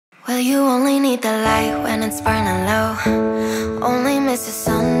you only need the light when it's burning low. Only miss the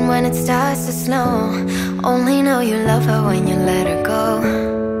sun when it starts to snow. Only know you love her when you let her go.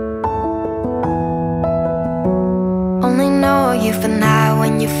 Only know you've been high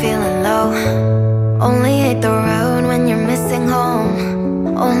when you're feeling low. Only hate the road when you're missing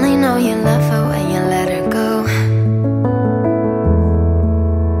home. Only know you love her when you let her go.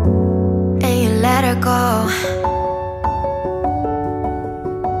 And you let her go.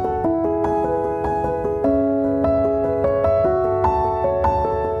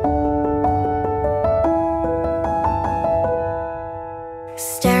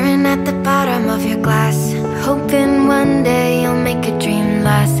 Staring at the bottom of your glass, hoping one day you'll make a dream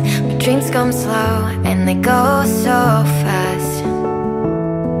last. But dreams come slow and they go so fast.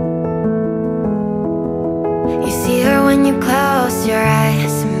 You see her when you close your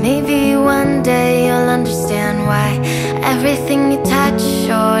eyes. Maybe one day you'll understand why everything you touch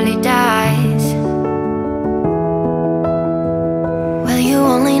surely dies. Well, you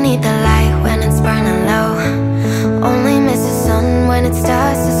only need the light when it's burning low. Only miss the sun when it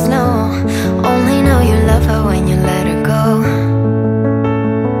starts to snow. Only know you love her when you let her go.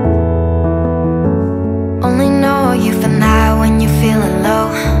 Only know you've been high when you're feeling low.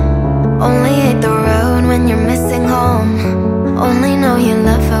 Only hate the road when you're missing home. Only know you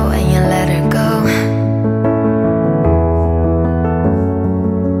love her when you let her go.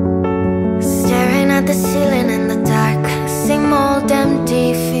 Staring at the ceiling in the dark, same old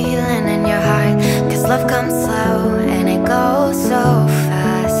empty feeling in your heart. Cause love comes slow and it goes so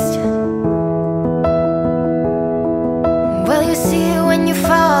fast. Well, you see it when you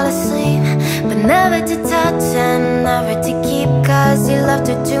fall asleep, but never to touch and never to keep. Cause you loved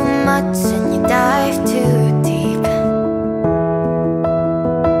her too much and you dive too deep.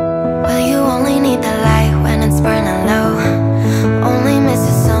 Well, you only need the light when it's burning low. Only miss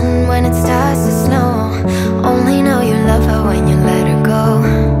the sun when it starts to snow. Only know you love her when you let her go.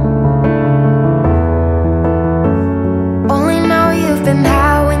 Only know you've been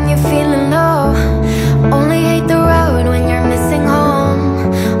high when you're feeling low. Only hate the road when you're missing home.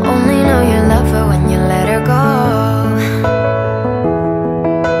 Only know you love her when you let her go.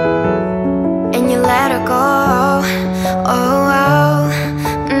 And you let her go. Oh, oh,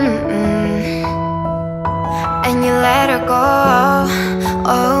 and you let her go.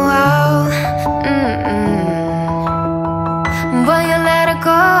 Oh, oh, well, you let her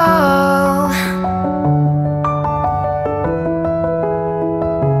go.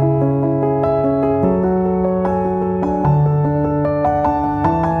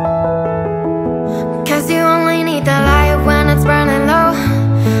 Cause you only need the light when it's burning low.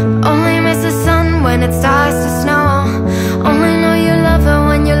 Only miss the sun when it starts to snow. Only know you love her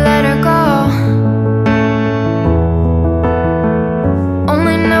when you let her go.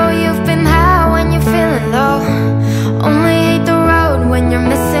 Only know you've been high when you're feeling low. Only hate the road when you're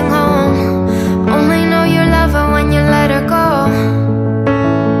missing home. Only know you love her when you let her go.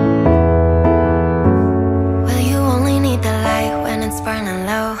 Well, you only need the light when it's burning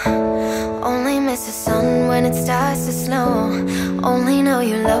low. Only miss the sun when it starts to snow. Only know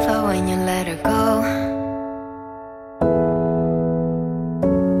you love her when you let her go.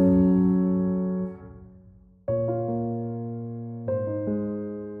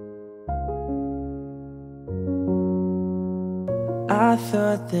 I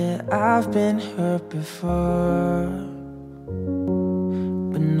thought that I've been hurt before,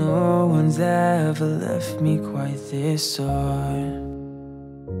 but no one's ever left me quite this sore.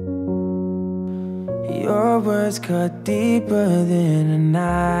 Your words cut deeper than a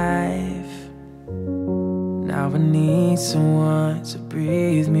knife. Now I need someone to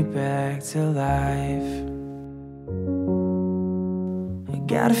breathe me back to life. I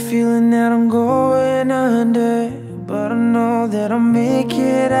got a feeling that I'm going under, but I know that I'll make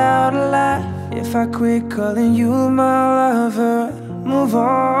it out alive if I quit calling you my lover. Move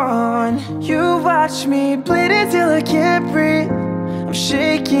on. You watch me bleed until I can't breathe. I'm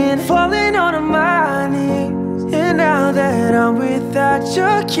shaking, falling on my knees. And now that I'm without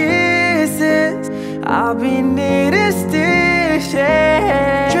your kisses, I'll be needing stitches.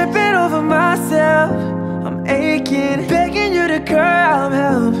 Tripping over myself, I'm aching, begging you to come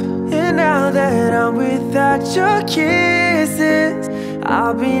help. And now that I'm without your kisses,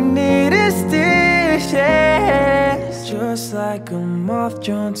 I'll be needing stitches. Just like a moth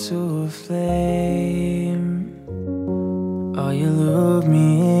drawn to a flame. Oh, you lured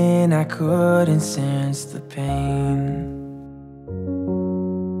me in, I couldn't sense the pain.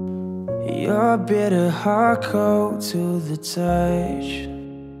 Your bitter heart cold to the touch.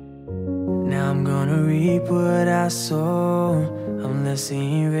 Now I'm gonna reap what I sow. unless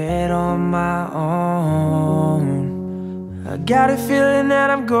seeing red on my own. I got a feeling that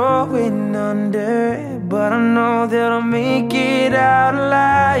I'm going under, but I know that I'll make it out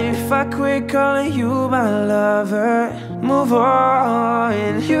alive if I quit calling you my lover. Move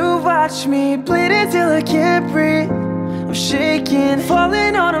on. You watch me bleed until I can't breathe. I'm shaking,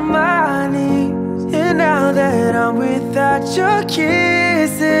 falling onto my knees. And now that I'm without your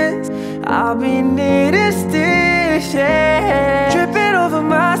kisses, I'll be needing stitches, dripping over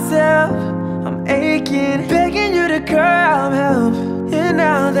myself. I'm aching, begging you to come help. And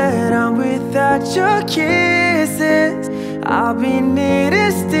now that I'm without your kisses, I'll be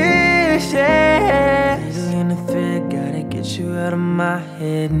needing stitches. Needle in the thread, gotta get you out of my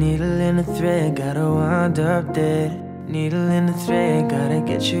head. Needle in the thread, gotta wind up dead. Needle in the thread, gotta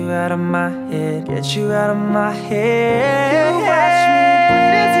get you out of my head. Get you out of my head. You watch me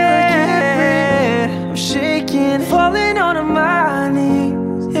bleed until I can't breathe. I'm shaking, falling onto my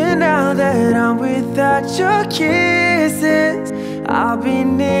knees. And now that I'm without your kisses, I'll be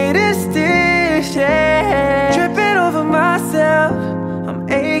needing stitches, dripping over myself. I'm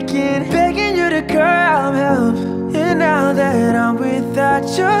aching, begging you to come help. And now that I'm without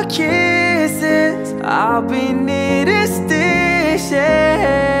your kisses, I'll be needing stitches.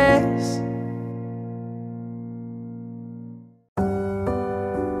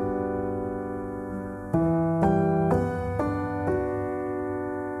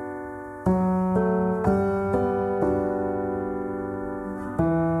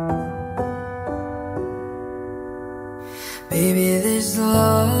 Baby, this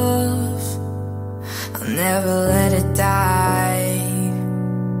love, I'll never let it die.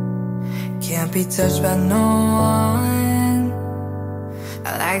 Can't be touched by no one. I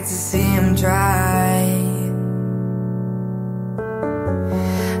like to see him try.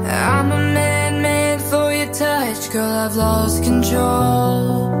 I'm a man made for your touch, girl, I've lost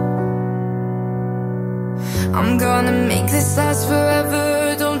control. I'm gonna make this last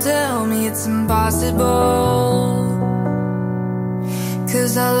forever, don't tell me it's impossible.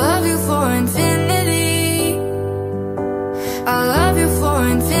 'Cause I love you for infinity. I love you for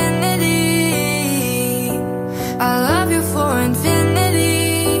infinity. I love you for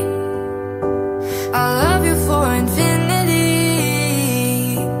infinity. I love you for infinity.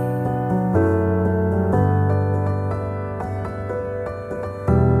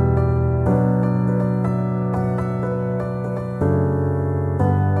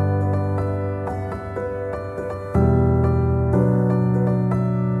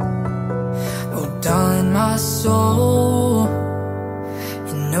 My soul,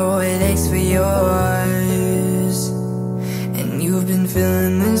 you know it aches for yours, and you've been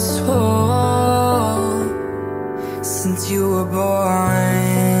filling this hole since you were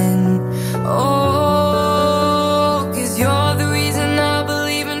born. Oh, 'cause you're the reason I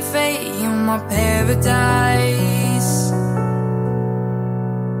believe in fate. You're my paradise,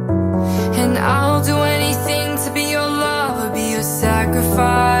 and I'll do anything to be your lover, be your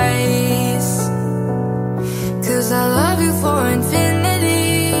sacrifice. 'Cause I love you for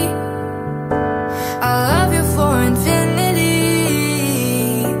infinity. I love you for infinity.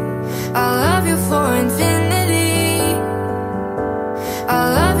 I love you for infinity. I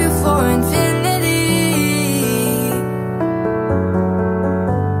love you for infinity.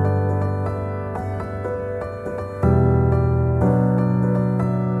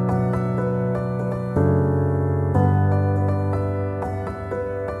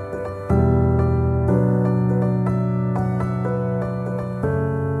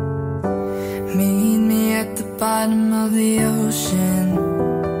 Meet me at the bottom of the ocean,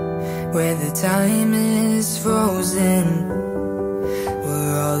 where the time is frozen,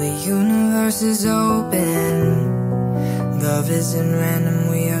 where all the universe is open. Love isn't random,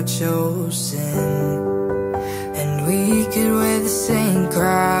 we are chosen, and we could wear the same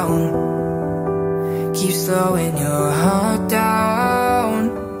crown. Keep slowing your heart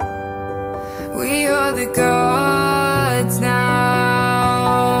down. We are the gods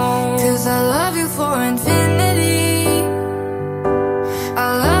now. 'Cause I love you for infinity. I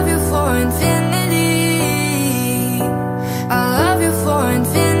love you for infinity. I love you for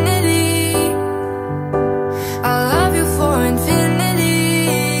infinity. I love you for infinity.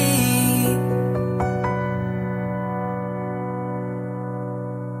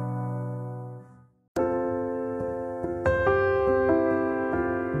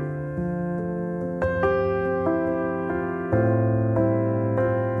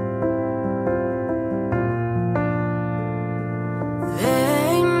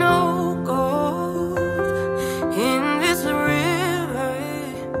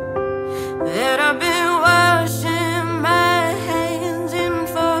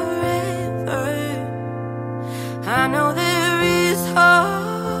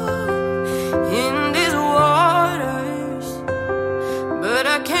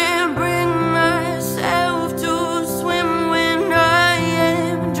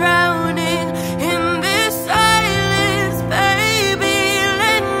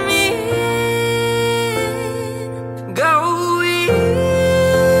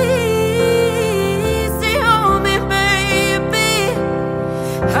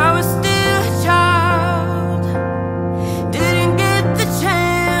 I was still a child, didn't get the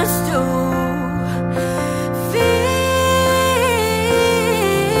chance to feel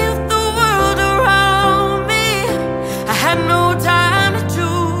the world around me. I had no time to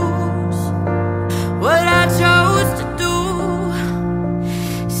choose what I chose to do.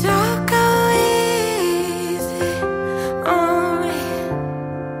 So go easy on me.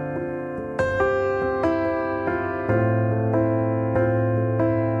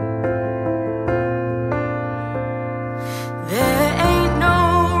 There ain't no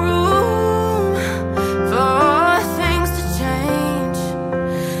room for things to change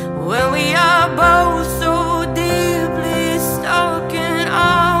when we are both so deeply stuck in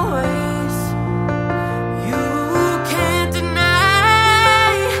our ways. You can't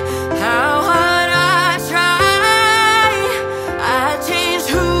deny how hard I try. I changed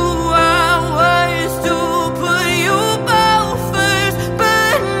who I was to put you both first,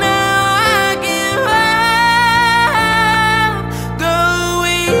 but now I give up. Go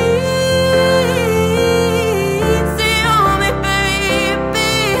easy on me,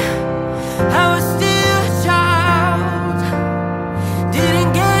 baby. I was still a child,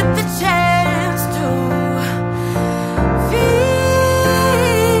 didn't get the chance to feel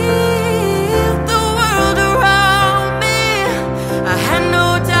the world around me. I had no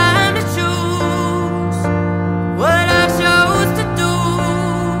time to choose what I chose to do.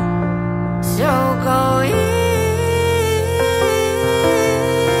 So go easy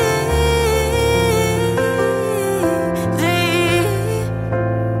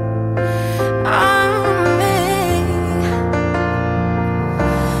on me.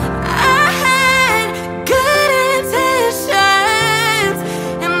 I had good intentions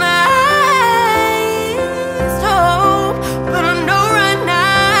and I used hope, but I know right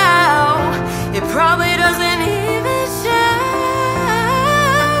now it probably doesn't even show.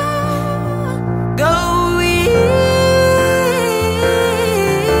 Go easy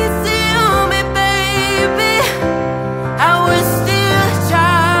on me, baby. I was still a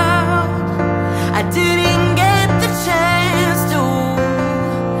child, I didn't get the chance to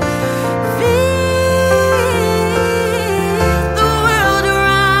feel the world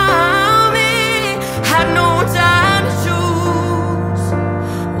around me. Had no time to choose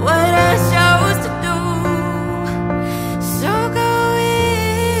what I chose to do. So go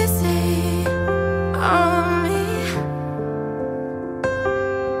easy on me.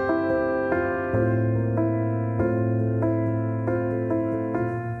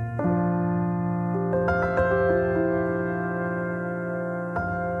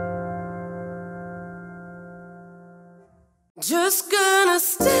 Just gonna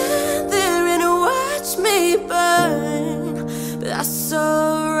stand there and watch me burn, but that's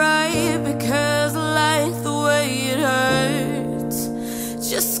alright because I like the way it hurts.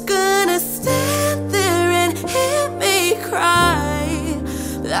 Just gonna stand there and hear me cry,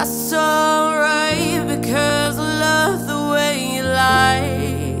 but that's alright because I love the way you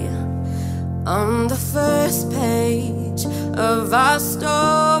lie. On the first page of our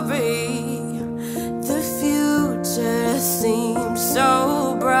story, the future seemed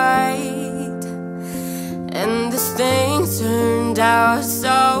so bright, and this thing turned out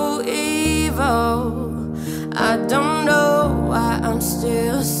so evil. I don't know why I'm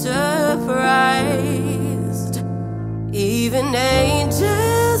still surprised. Even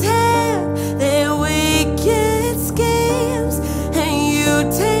angels have their wicked schemes, and you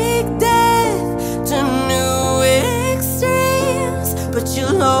take death to new extremes, but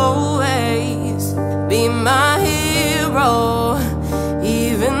you'll always be my hero,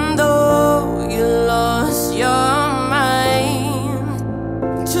 even though you lost your mind.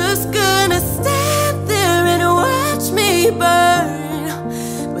 Just gonna stand there and watch me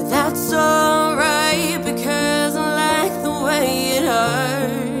burn, but that's alright because I like the way it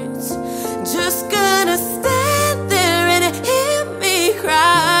hurts. Just gonna stand there and hear me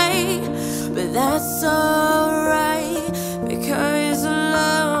cry, but that's alright because I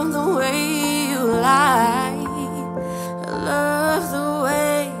love the way you lie. I love the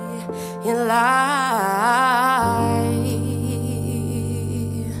way you lie.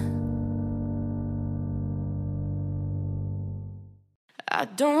 I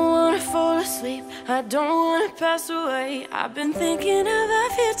don't wanna fall asleep, I don't wanna pass away. I've been thinking of our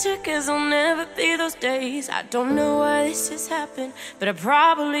future, cause I'll never be those days. I don't know why this has happened, but I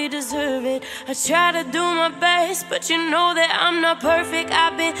probably deserve it. I try to do my best, but you know that I'm not perfect.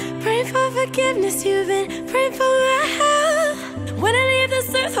 I've been praying for forgiveness, you've been praying for my health. When I leave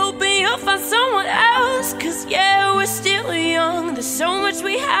this earth, hoping you'll find someone else. Cause yeah, we're still young, there's so much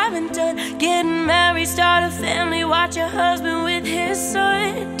we haven't done. Getting married, start a family, watch your husband with his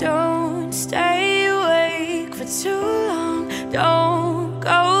son.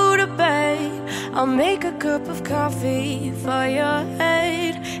 cup of coffee for your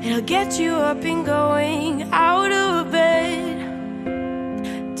head. It'll get you up and going out of bed.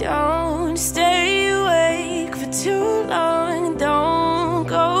 Don't stay awake for too long, don't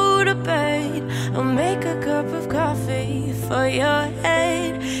go to bed. I'll make a cup of coffee for your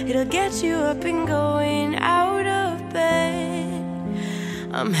head. It'll get you up and going out of bed.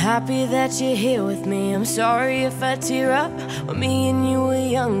 I'm happy that you're here with me. I'm sorry if I tear up. When me and you were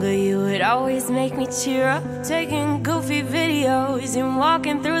younger, you would always make me cheer up. Taking goofy videos and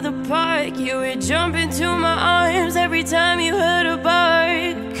walking through the park. You would jump into my arms every time you heard a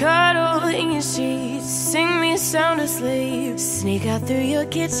bark. Cuddle in your sheets, sing me sound asleep. Sneak out through your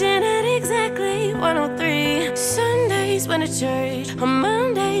kitchen at exactly 1:03. Sundays went to church, on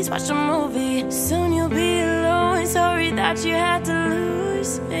Mondays watch a movie. Soon you'll be alone, sorry that you had to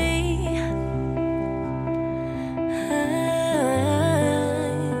lose me.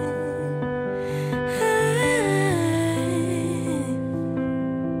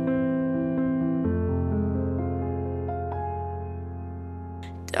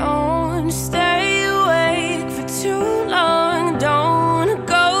 Don't stay awake for too long, don't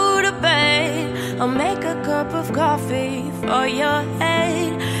go to bed. I'll make a cup of coffee for your head.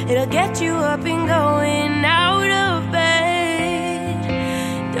 It'll get you up and going out of bed.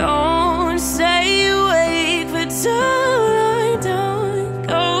 Don't stay awake for too long, don't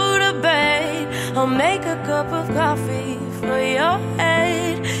go to bed. I'll make a cup of coffee for your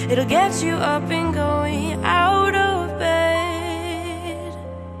head. It'll get you up and going out of bed.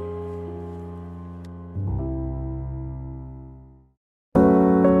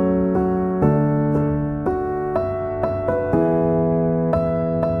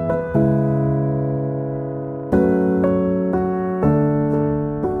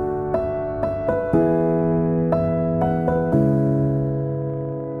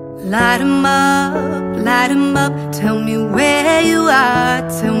 Light 'em up, tell me where you are,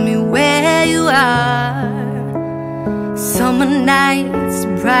 tell me where you are. Summer nights,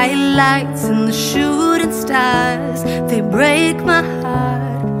 bright lights and the shooting stars, they break my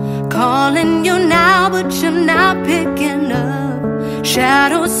heart. Calling you now, but you're not picking up.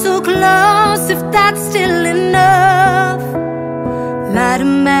 Shadows so close, if that's still enough. Light a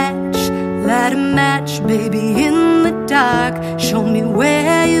match, baby, in the dark. Show me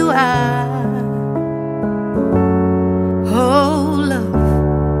where you are. Oh, love,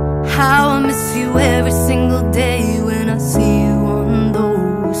 how I miss you every single day when I see you on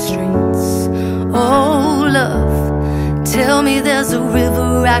those streets. Oh, love, tell me there's a river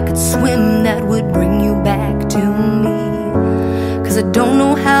I could swim that would bring you back to me. 'Cause I don't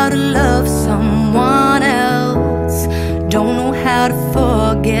know how to love someone else, don't know how to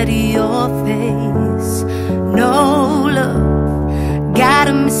forget your face. No, love,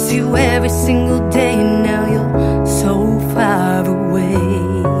 gotta miss you every single day. Now you're so far away.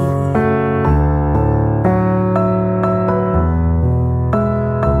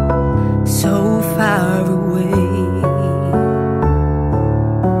 So far away.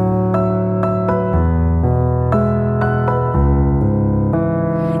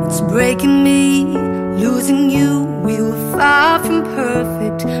 It's breaking me, losing you. We were far from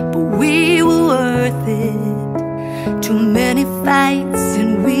perfect, but we were worth it. Too many fights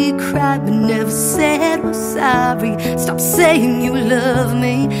and we cried but never said we're sorry. Stop saying you love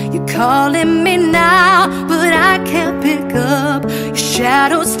me, you're calling me now, but I can't pick up. Your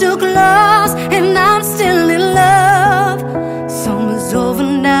shadow's still close and I'm still in love. Summer's over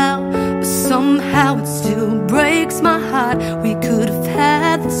now, but somehow it still breaks my heart. We could have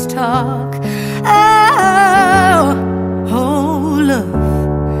had this talk. Oh, love,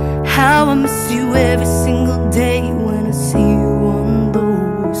 how I miss you every single day when I see you on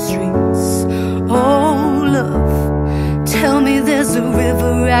those streets. Oh, love, tell me there's a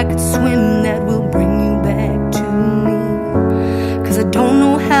river I could swim that will bring you back to me. 'Cause I don't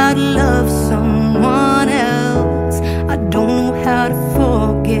know how to love someone else, I don't know how to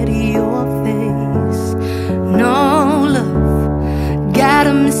forget your face. No, love,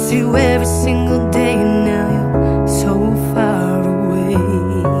 gotta miss you every single day. Now you're so far away.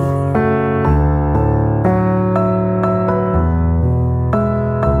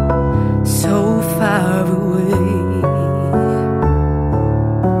 So far away.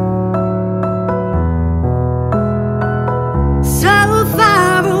 So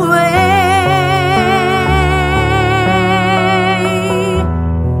far away.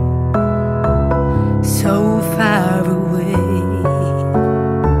 So far away.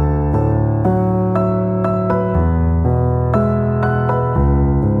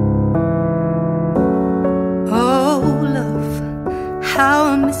 Oh, love, how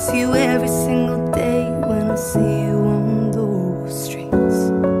I miss you every single day when I see you on those streets.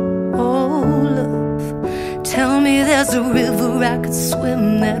 Oh, love, tell me there's a river I could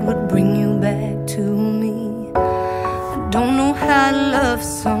swim that would bring you back to me. I don't know how to love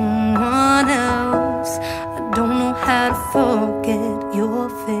someone else. I don't know how to forget your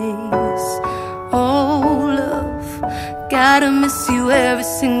face. Oh, love, gotta miss you every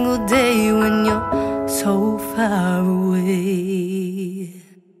single day when you're so far away.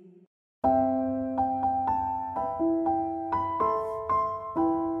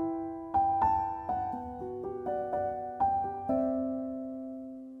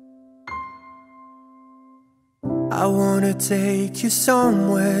 I wanna take you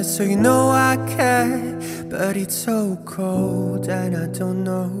somewhere so you know I care, but it's so cold and I don't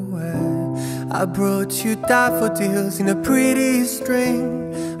know where. I brought you daffodils in a pretty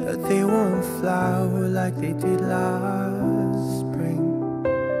string, but they won't flower like they did last spring.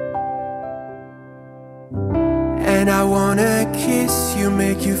 And I wanna kiss you,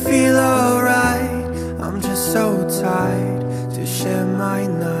 make you feel alright. I'm just so tired to share my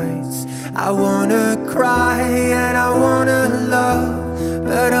nights. I wanna cry and I wanna love,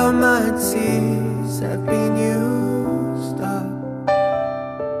 but all my tears have been used up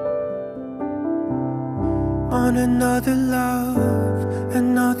on another love,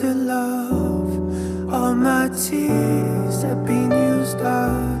 another love. All my tears have been used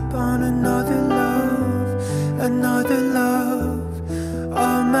up on another love, another love.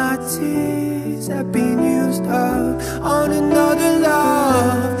 All my tears have been used up on another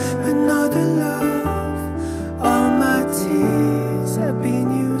love, another love. All my tears have been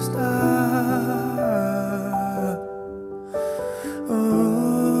used up. Oh,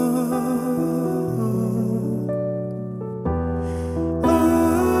 oh, oh,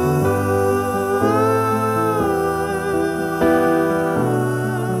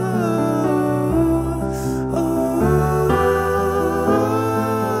 oh.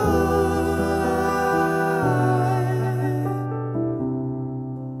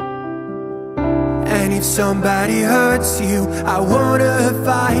 And if somebody hurts you, I wanna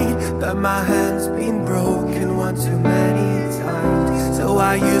fight, but my hand's been broken one too many times. So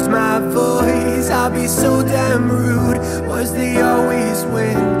I use my voice, I'll be so damn rude. Words they always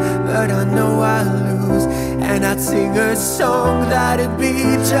win, but I know I lose. And I'd sing a song that'd be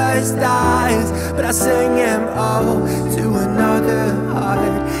just eyes, but I sang them all to another heart.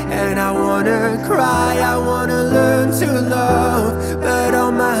 And I wanna cry, I wanna learn to love, but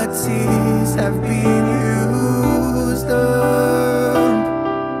all my tears have been used up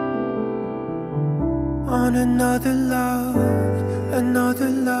on another love, another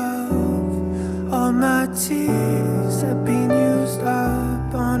love. All my tears have been used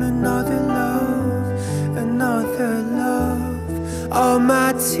up on another love, another love. All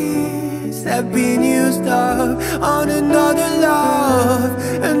my tears have been used up on another love,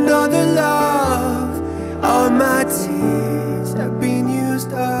 another love. All my tears have been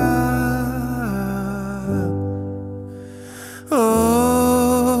used up. Oh.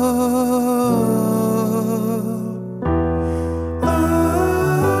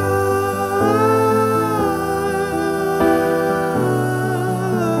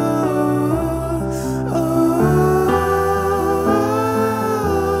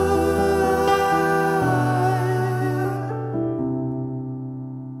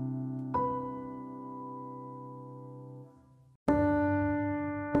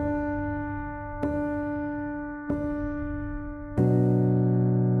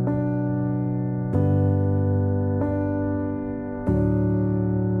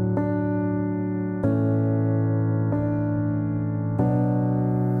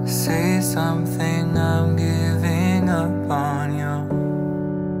 Say something, I'm giving up on you.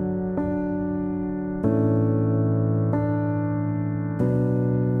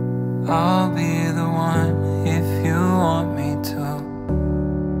 I'll be the one if you want me to.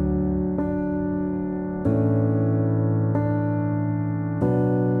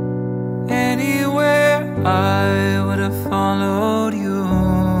 Anywhere I would have followed you.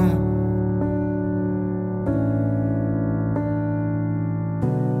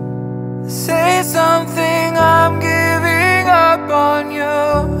 Say something, I'm giving up on you.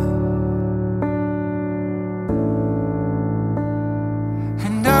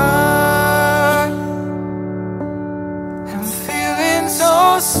 And I am feeling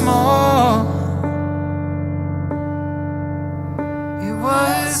so small. It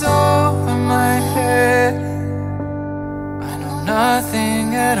was over my head, I know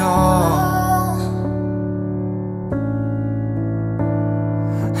nothing at all.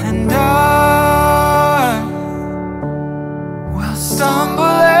 And I will stumble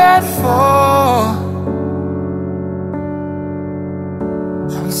and fall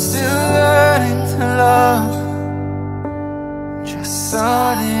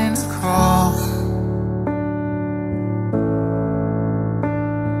starting to crawl.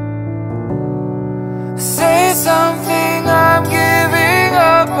 Say something, I'm giving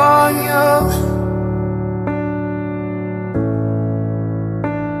up on you.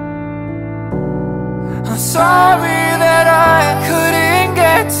 I'm sorry that I couldn't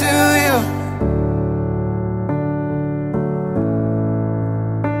get to you.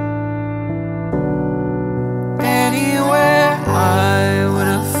 Anywhere I would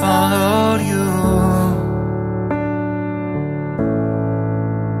have followed you.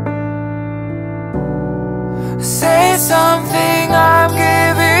 Say something, I'm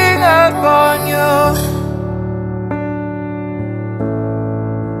giving up on you.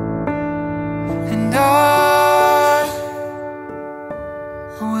 And I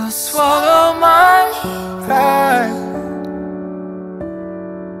will swallow my pride.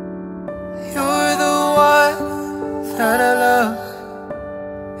 You're the one that I love,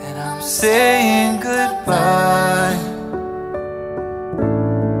 and I'm saying goodbye.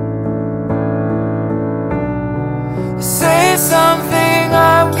 Say something,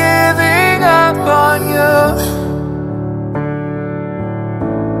 I'm giving up on you.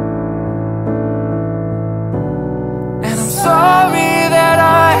 Sorry that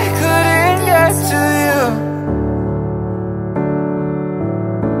I couldn't get to you.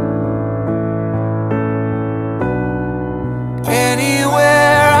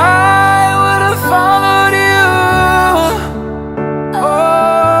 Anywhere I would have followed you. Oh,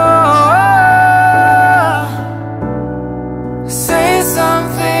 say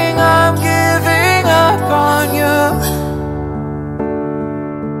something, I'm giving up on you.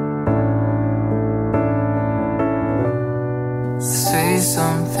 Say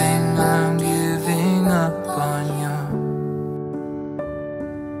something, I'm giving up on you.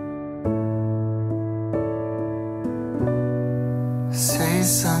 Say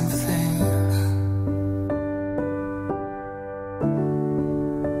something.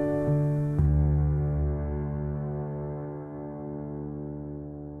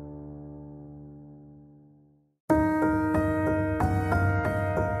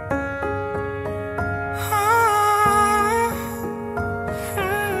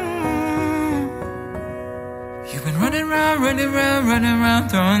 Running around,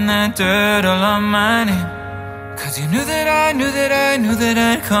 throwing that dirt all on my name. Cause you knew that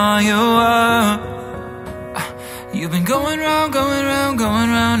I'd call you up. You've been going round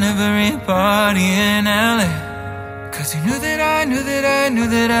every party in LA. Cause you knew that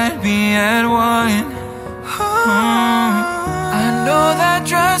I'd be at one. I know that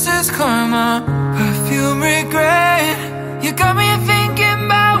dress is karma, perfume regret. You got me thinking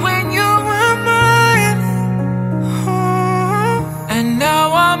about when you were mine. And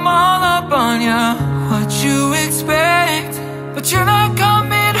now I'm all up on ya, what you expect? But you're not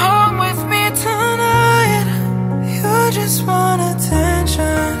coming home with me tonight. You just want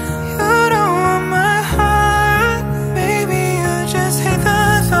attention, you don't want my heart. Baby, you just hate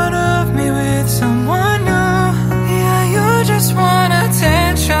the thought of me with someone new. Yeah, you just want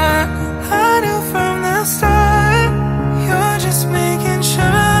attention, I knew from the start. You're just making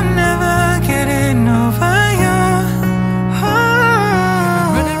sure I'm never getting over you.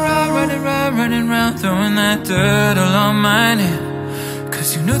 Running round, throwing that dirt all on my name.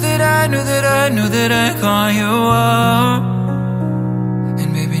 Cause you knew that I'd call you up. And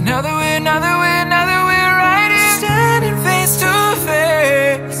maybe now that we're right here, standing face to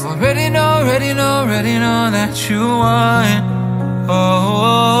face, you already know that you want.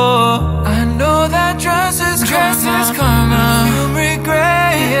 Oh, I know that dress is karma, you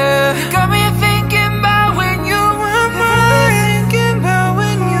regret, yeah. You got me thinking about when you were mine.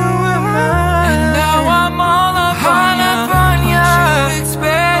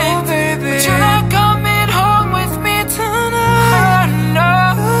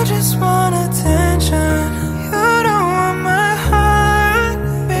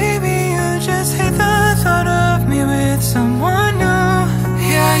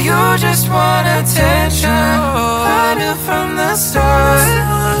 You just want attention, I knew from the start.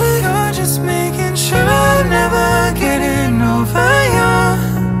 You're just making sure I'm never getting over you.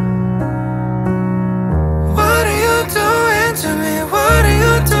 What are you doing to me? What are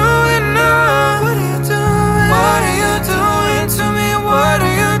you doing now? What are you doing? What are you doing to me? What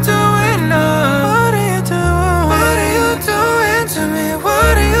are you doing now? What are you doing? What are you doing to me?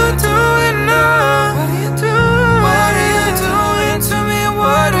 What are you doing now? What are you doing? What are you doing to me?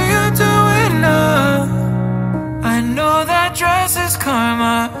 What are you doing now? I know that dress is karma.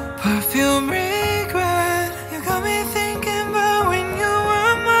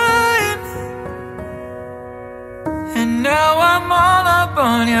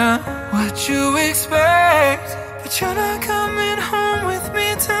 on ya. What you expect? But you're not coming home with me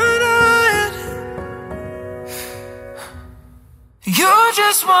tonight. You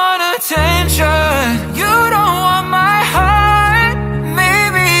just want attention. You don't want my heart.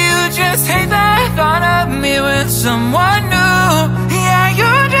 Maybe you just hate the thought of me with someone new. Yeah,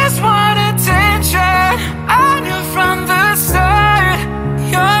 you just want attention. I knew from the start.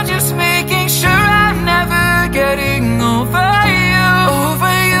 You're just making sure I'm never getting over you.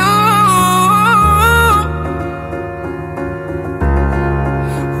 Over you.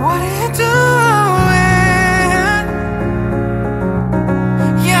 What are you doing?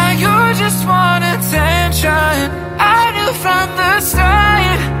 Yeah, you just want attention. I knew from the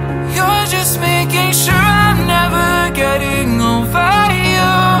start. You're just making sure I'm never getting over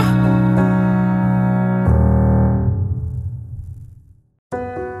you.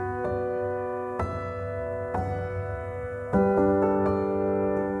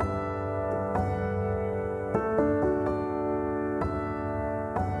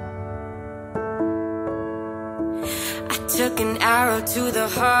 I took an arrow to the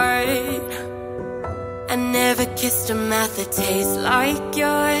heart. I never kissed a mouth that tastes like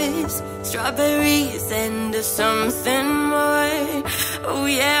yours. Strawberries and something more. Oh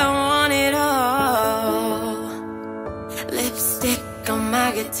yeah, I want it all. Lipstick on my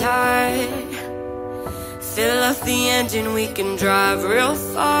guitar. Fill up the engine, we can drive real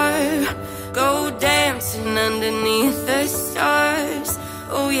far. Go dancing underneath the stars.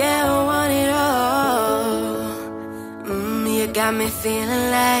 Oh yeah, I want it all. You got me feeling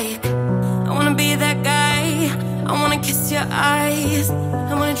like I wanna be that guy. I wanna kiss your eyes.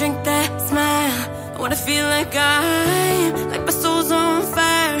 I wanna drink that smile. I wanna feel like my soul's on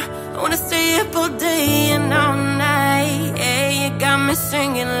fire. I wanna stay up all day and all night. Yeah, you got me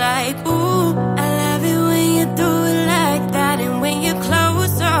singing like, ooh, I love it when you do it like that. And when you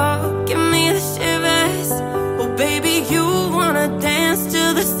close up, give me the shivers. Oh baby, you wanna dance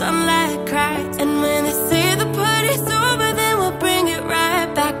till the sunlight cracks. And when they say the party's over, then we'll bring it right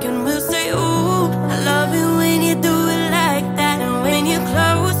back and we'll say, ooh, I love it when you do it like that. And when you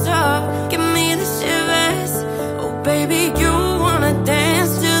close up, give me the shivers. Oh baby, you wanna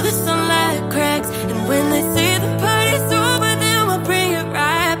dance till the sunlight cracks. And when they say the party's over, then we'll bring it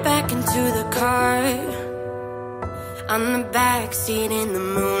right back into the car. On the backseat in the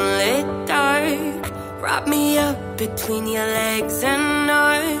moonlit dark. Wrap me up between your legs and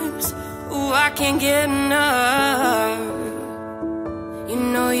arms. Ooh, I can't get enough. You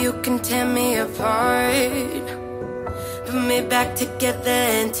know you can tear me apart. Put me back together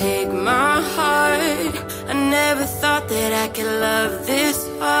and take my heart. I never thought that I could love this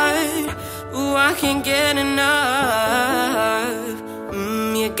hard. Ooh, I can't get enough.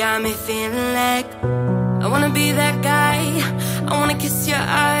 You got me feeling like I wanna be that guy. I wanna kiss your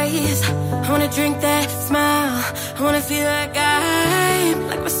eyes. I wanna drink that smile. I wanna feel like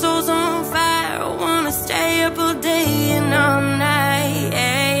my soul's on fire. I wanna stay up all day and all night.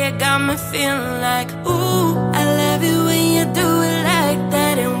 Yeah, you got me feeling like, ooh, I love it when you do it like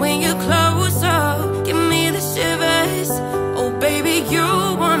that. And when you close up, give me the shivers. Oh baby, you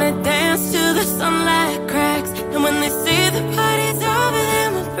wanna dance till the sunlight cracks. And when they say the party's over, then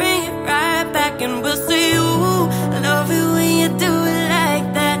we'll bring it right back and we'll say, ooh, I love it when you do it like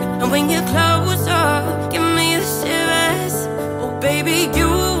that. And when you close up, give me the shivers. Oh baby, you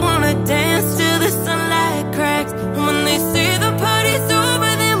wanna dance till the sunlight cracks. And when they say the party's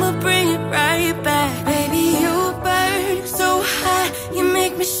over, then we'll bring it right back. Baby, you burn so hot, you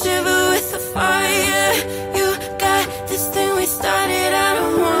make me shiver with the fire. You got this thing we started, I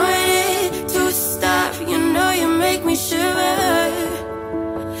don't want it to stop. You know you make me shiver.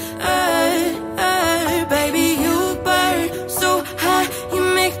 Baby, you burn so hot, you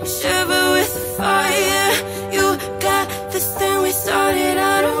make me shiver with the fire. You got this thing we started,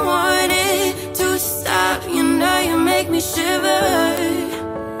 I don't want it to stop. You know you make me shiver.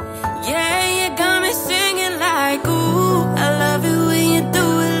 Yeah, you got me singing like, ooh, I love it when you do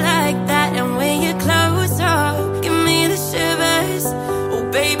it like that. And when you close up, give me the shivers. Oh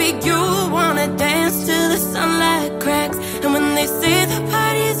baby, you wanna dance till the sunlight cracks. And when they say the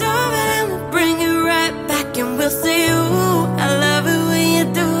party's over, then we'll bring it right back and we'll say, ooh, I love it when you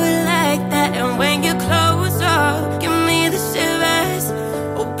do it like that. And when you close up, give me the shivers.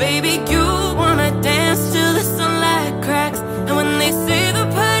 Oh baby, you wanna dance till the sunlight cracks. And when they say the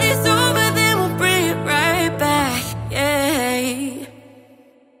party's over, then we'll bring it right back. Yeah.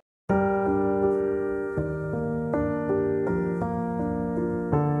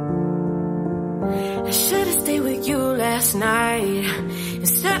 I should've stayed with you last night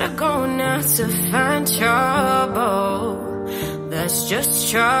instead of going out to find trouble. That it's just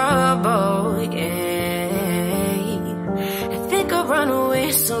trouble, yeah. I think I'll run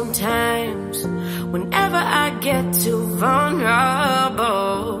away sometimes whenever I get too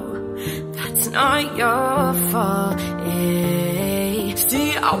vulnerable. That's not your fault, yeah.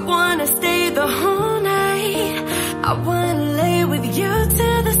 See, I wanna stay the whole night. I wanna lay with you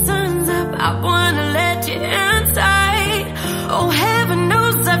till the sun's up. I wanna let you inside. Oh, heaven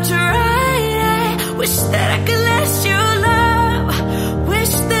knows I've tried. I wish that I could let you love.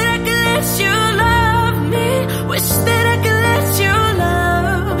 Wish that I could let you love me. Wish that I could let you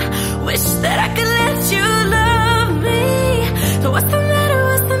love. Wish that I could let you love me. So what's the matter?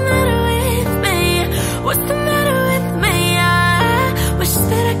 What's the matter with me? What's the matter with me? I wish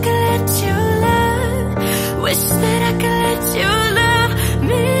that I could let you love. Wish that I could let you love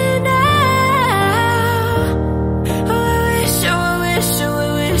me now. Oh, I wish, oh, I wish, oh, I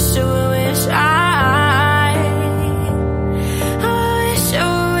wish, oh, I wish I wish, oh,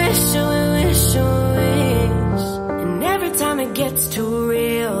 I wish, oh, I wish, oh, I wish. And every time it gets too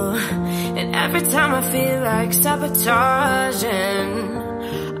real, and every time I feel like sabotaging,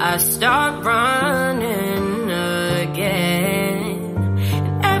 I start running again.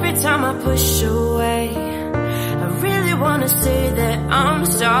 And every time I push away, I really wanna say that I'm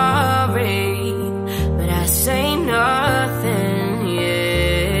sorry, but I say nothing,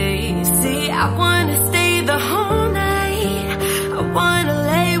 yeah. See, I wanna stay the whole night. I wanna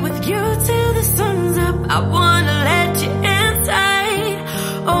lay with you till the sun's up. I wanna let you inside.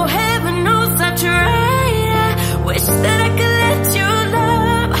 Oh, heaven knows I tried. I wish that I could let you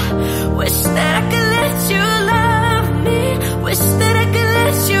love. Wish that I could let you love me. Wish that I could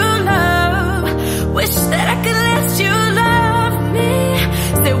let you love. Wish that I could let you love me.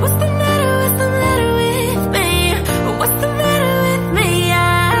 Say, what's the matter? What's the matter with me? What's the matter with me? I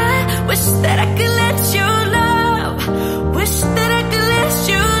wish that I could let you love. Wish that I could let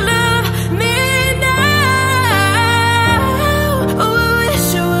you love me now. Oh, I wish,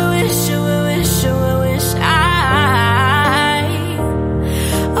 oh, I wish, oh, I wish, oh, I wish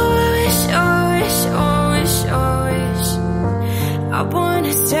oh, I wish, oh, I wish, oh, I wish, oh, I wish. I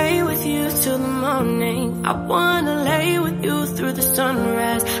wanna stay with you till the morning. I wanna lay with you through the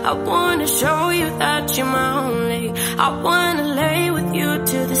sunrise. I wanna show you that you're my only. I wanna lay with you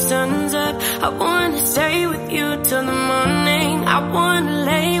till the sun's up. I wanna stay with you till the morning. I wanna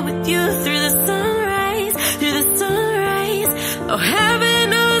lay with you through the sunrise, through the sunrise. Oh, heaven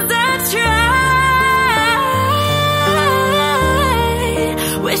knows I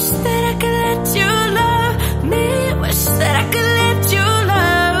tried. Wish that I could let you love me. Wish that I could let you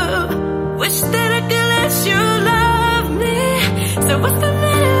love. Wish that I could let you love me. So what's the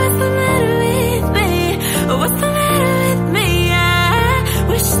matter? What's the matter with me? What's the matter with me? I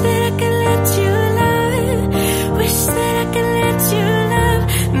wish that I could let you love. Wish that I could let you love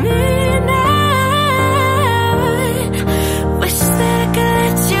me now. Wish that I could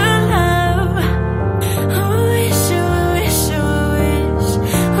let you love. Oh, I wish, oh, I wish, oh, I wish.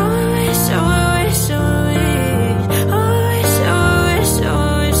 Oh, I wish, oh, I wish, oh, I wish. Oh, I wish, oh, I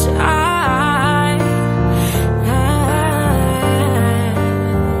wish, oh, I wish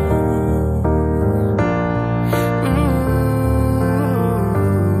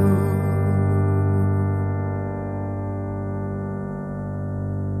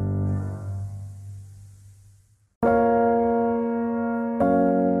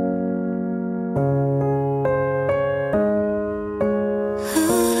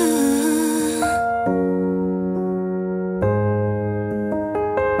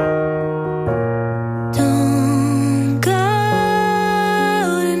Don't go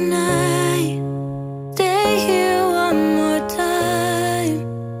tonight. Stay here one more time.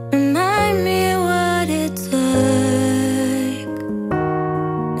 Remind me what it's like.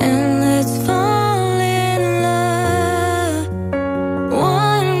 And let's fall in love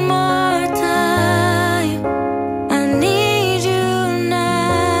one more time. I need you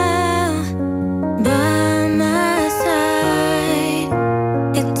now by my side.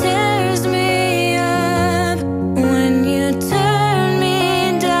 It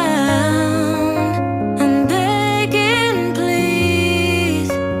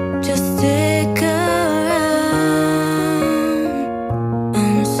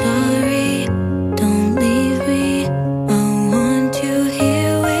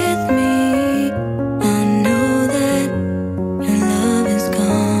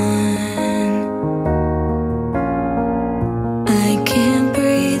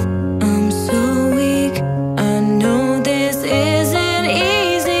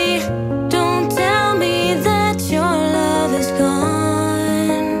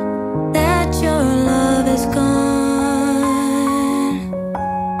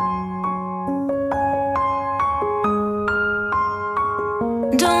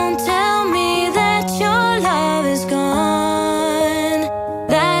Don't tell me that your love is gone,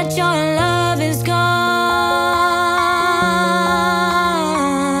 that your love is gone.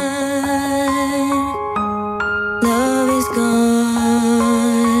 Love is gone.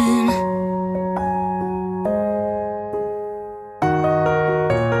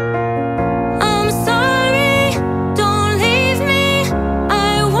 I'm sorry, don't leave me.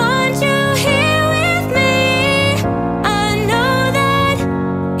 I want you here with me. I know that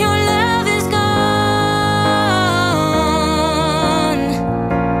your love is gone.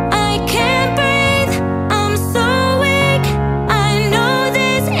 I can't breathe, I'm so weak. I know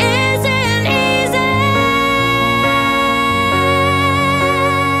this isn't easy.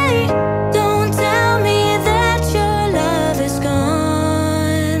 Don't tell me that your love is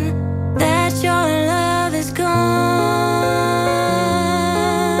gone, that your love is gone,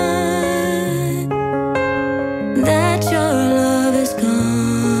 that your love is gone.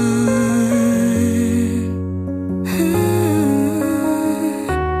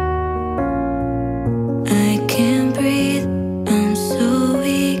 I can't breathe, I'm so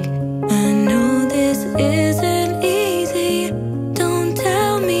weak. I know this isn't easy. Don't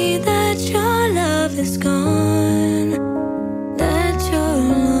tell me that your love is gone, that your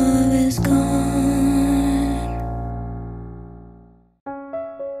love is gone.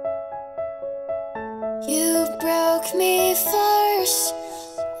 You broke me first.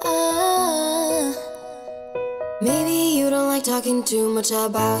 Maybe you don't like talking too much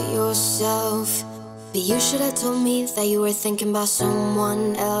about yourself, but you should have told me that you were thinking about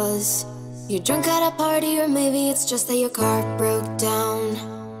someone else. You're drunk at a party, or maybe it's just that your car broke down.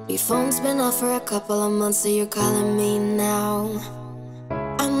 Your phone's been off for a couple of months, so you're calling me now.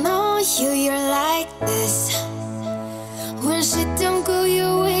 I know you're like this. When shit don't go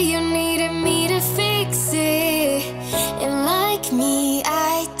your way, you needed me to fix it. And like me,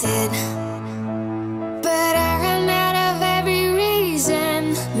 I did. But I ran out of every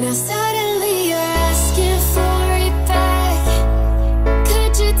reason. Now suddenly you're asking for it back.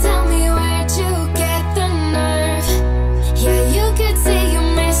 Could you tell me where'd you get the nerve? Yeah, you could say you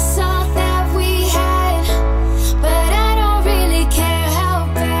miss all that we had, but I don't really care how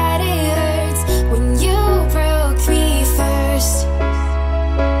bad it hurts when you broke me first.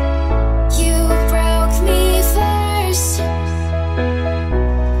 You broke me first.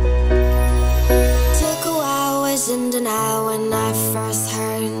 Took a while, was in denial when I first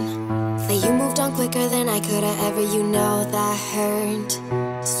heard that you moved on quicker than I could have ever. You know that hurt.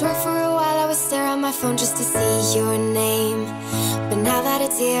 Swear for a while I would stare at my phone just to see your name, but now that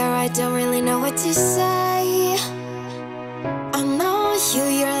it's here, I don't really know what to say. I know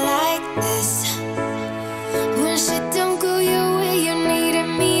you're like this. When shit don't go your way, you needed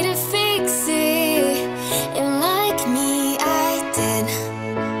me to fix it. And like me, I did.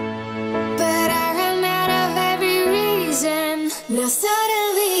 But I ran out of every reason. Now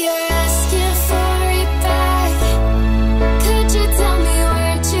suddenly you're asking for it back. Could you tell me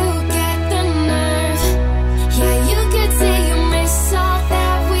where'd you get the nerve? Yeah, you could say you miss all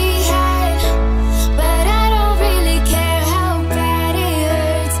that we had, but I don't really care how bad it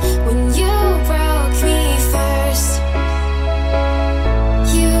hurts when you broke me first.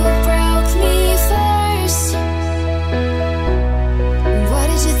 You broke me first. What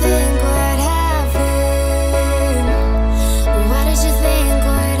did you think would happen? What did you think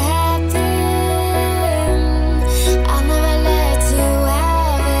would happen? I'll never let you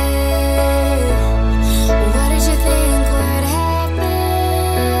have it. What did you think would happen?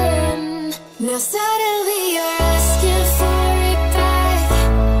 Now suddenly you're asking for it back.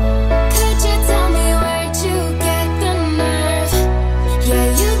 Could you tell me where'd you get the nerve? Yeah,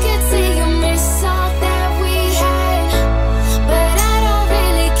 you could say you miss all that we had, but I don't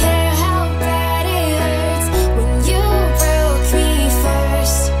really care how bad it hurts when you broke me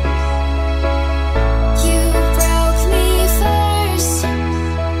first. You broke me first.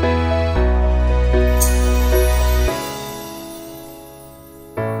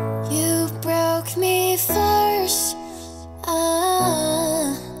 You broke me first.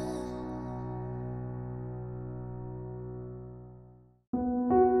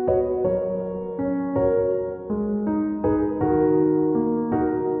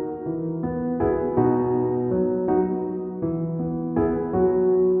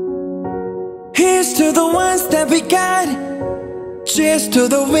 Here's to the ones that we got. Cheers to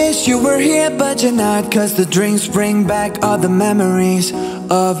the wish you were here but you're not, 'cause the drinks bring back all the memories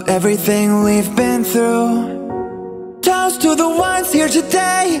of everything we've been through. Toast to the ones here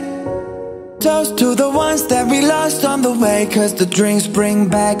today. Toast to the ones that we lost on the way, 'cause the drinks bring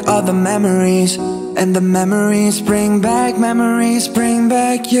back all the memories. And the memories bring back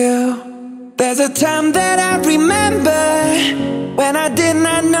you. There's a time that I remember, when I did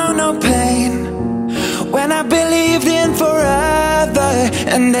not know no pain, when I believed in forever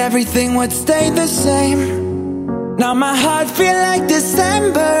and everything would stay the same. Now my heart feel like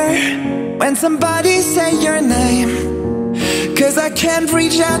December when somebody say your name, 'cause I can't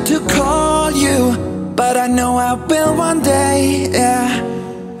reach out to call you, but I know I will one day, yeah.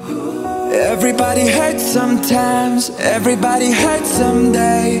 Everybody hurts sometimes, everybody hurts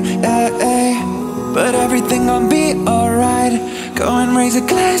someday, yeah, yeah. But everything gon' be alright. Go and raise a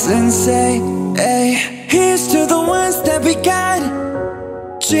glass and say, hey, here's to the ones that we got.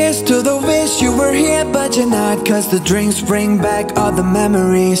 Cheers to the wish you were here but you're not, 'cause the drinks bring back all the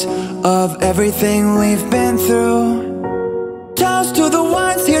memories of everything we've been through. Toast to the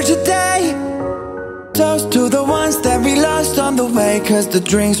ones here today. Toast to the ones that we lost on the way, 'cause the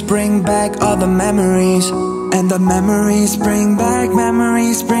drinks bring back all the memories. And the memories bring back you.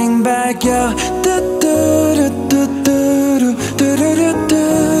 Memories bring back you.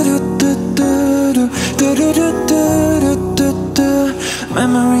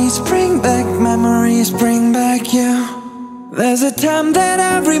 There's a time that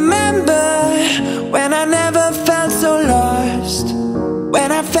I remember, when I never felt so lost, when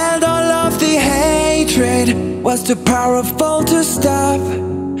I felt all of the hatred was too powerful to stop.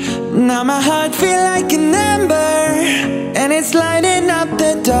 Now my heart feel like an ember, and it's lighting up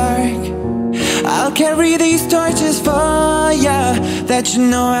the dark. I'll carry these torches for ya, that you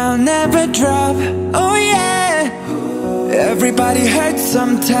know I'll never drop. Oh yeah. Everybody hurts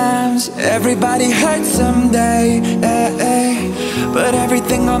sometimes, everybody hurts someday, eh, eh. But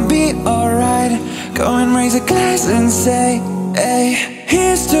everything gon' be alright. Go and raise a glass and say, hey,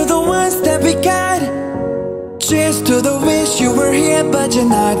 here's to the ones that we got. Cheers to the wish you were here but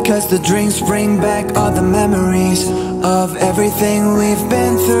you're not, 'cause the drinks bring back all the memories of everything we've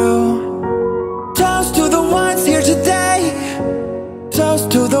been through. Toast to the ones here today. Toast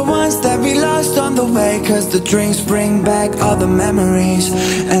to the ones that we lost on the way, 'cause the drinks bring back all the memories.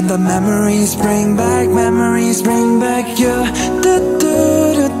 And the memories bring back you. Memories bring back you.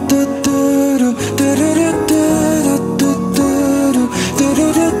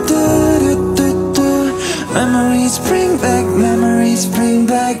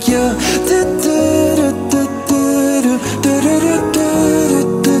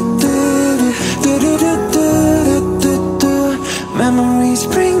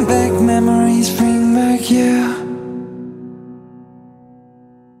 Memories bring back you.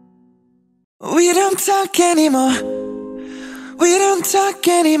 We don't talk anymore. We don't talk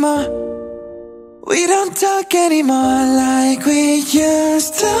anymore. We don't talk anymore like we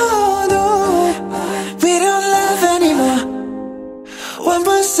used to do. We don't love anymore. What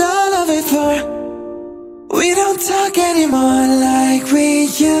was all of it for? We don't talk anymore like we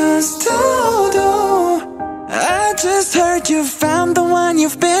used to do. I just heard you found the one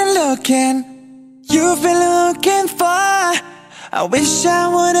you've been looking for. I wish I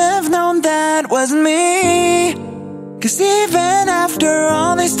would have known that wasn't me. 'Cause even after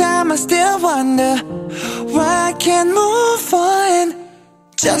all this time I still wonder why I can't move on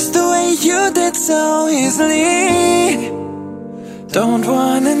just the way you did so easily. Don't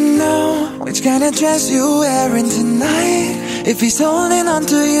wanna know which kind of dress you're wearing tonight, if he's holding on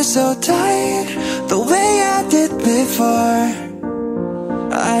to you so tight the way I did before.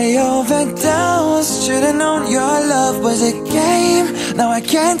 I overdosed, should've known your love was a game. Now I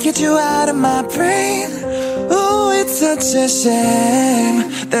can't get you out of my brain. Ooh, it's such a shame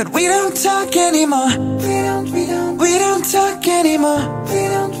that we don't talk anymore. We don't talk anymore.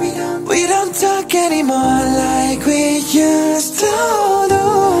 We don't talk anymore like we used to do.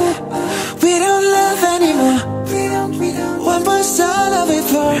 We don't love anymore. What was all of it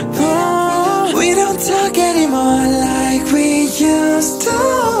for? Oh, we don't talk anymore like we used to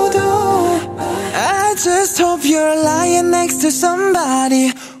do. I just hope you're lying next to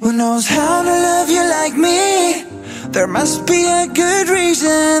somebody who knows how to love you like me. There must be a good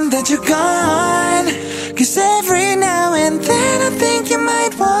reason that you're gone, 'cause every now and then I think you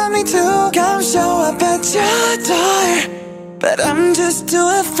might want me to come show up at your door, but I'm just too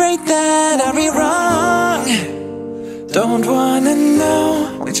afraid that I'll be wrong. Don't wanna know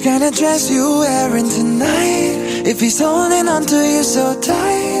which kind of dress you're wearing tonight, if he's holding on to you so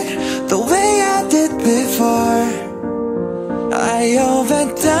tight the way I did before. I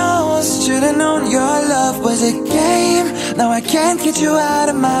overdosed, should've known your love was a game. Now I can't get you out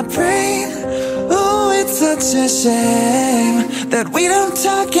of my brain. Oh, it's such a shame that we don't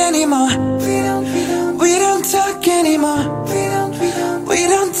talk anymore. We don't talk anymore. We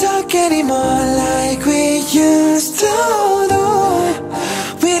don't talk anymore like we used to do.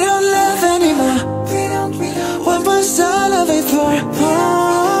 We don't love anymore. What was all of it for?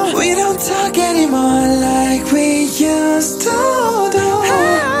 Oh, we don't talk anymore like we used to do.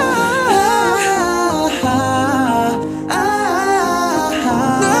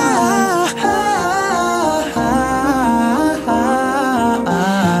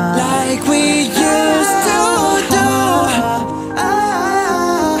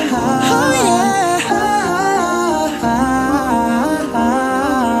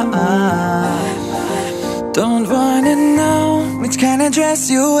 Dress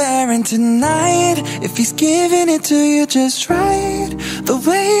you wearing tonight, if he's giving it to you just right, the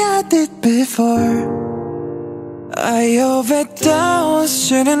way I did before. I overdosed,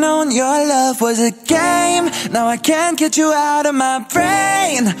 should've known your love was a game. Now I can't get you out of my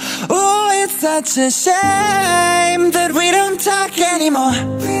brain. Oh, it's such a shame that we don't talk anymore.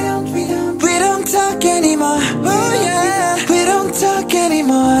 We don't talk anymore. Oh yeah, we don't talk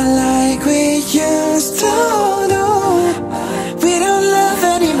anymore like we used to do. We don't love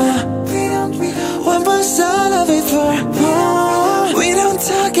anymore. What was all of it for? Oh, we don't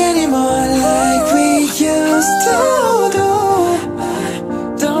talk anymore like we used to do.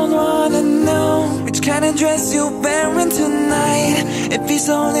 Don't wanna know which kind of dress you're wearing tonight, if he's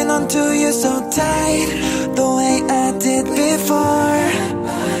holding on to you so tight, the way I did before.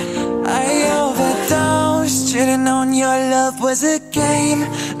 I overdosed, should've known your love was a game.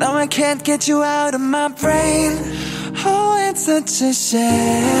 Now I can't get you out of my brain. Oh, it's such a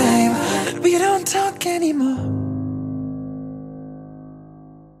shame that we don't talk anymore.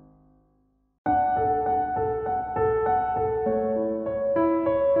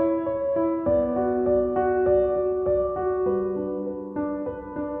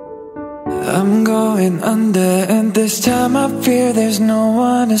 I'm going under, and this time I fear there's no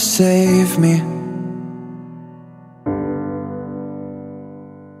one to save me.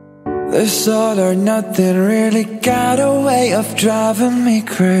 This all or nothing really got a way of driving me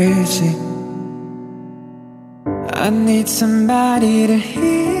crazy. I need somebody to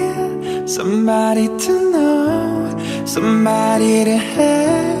hear, somebody to know, somebody to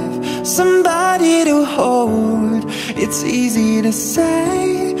have, somebody to hold. It's easy to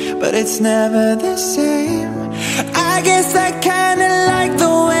say, but it's never the same. I guess I kinda like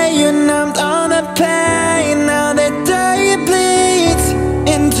the way you numbed all the pain. Now the day bleeds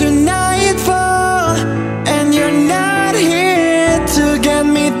into nightfall, and you're not here to get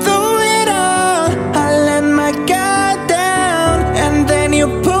me through it all. I let my guard down, and then you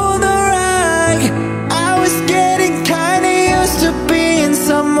pull the rug. I was getting kinda used to being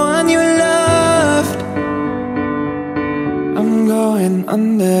someone you loved. I'm going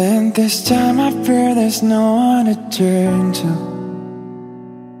under, and this time I fear there's no one to turn to.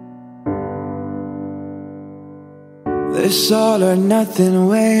 This all or nothing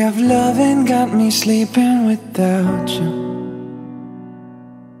way of loving got me sleeping without you.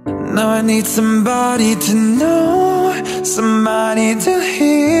 Now I need somebody to know, somebody to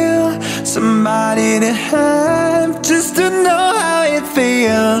heal, somebody to have, just to know how it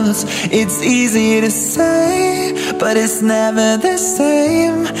feels. It's easy to say, but it's never the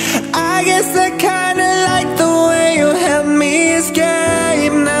same. I guess I kinda like the way you help me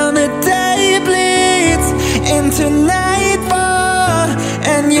escape. Now the day bleeds into nightfall,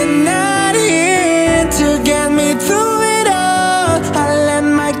 and you're not here to get me through it all. I let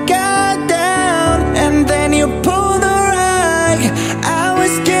my guard down, and then you pull the rug. I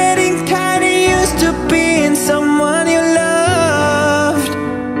was getting kinda used to being someone you loved,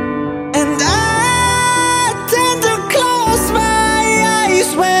 and I tend to close my eyes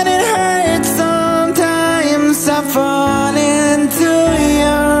when it hurts. Sometimes I fall into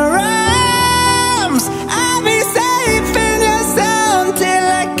your arms. I'll be safe in your sound till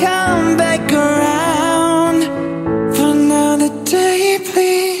I come back around. For now the day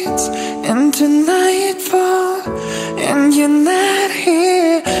bleeds into nightfall, and you're not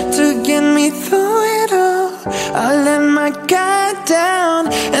here to get me through it all. I let my guard down,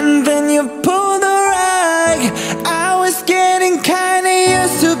 and then you pull the rug. I was getting kinda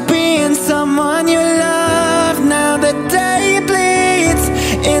used to being someone you love. Now the day bleeds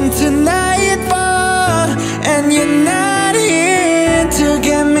into nightfall, and you're not here to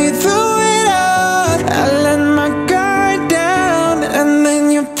get me through it all. I let my guard down, and then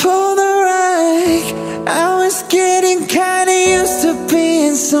you pull the rug. I was getting kinda used to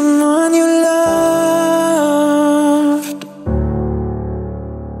being someone you loved.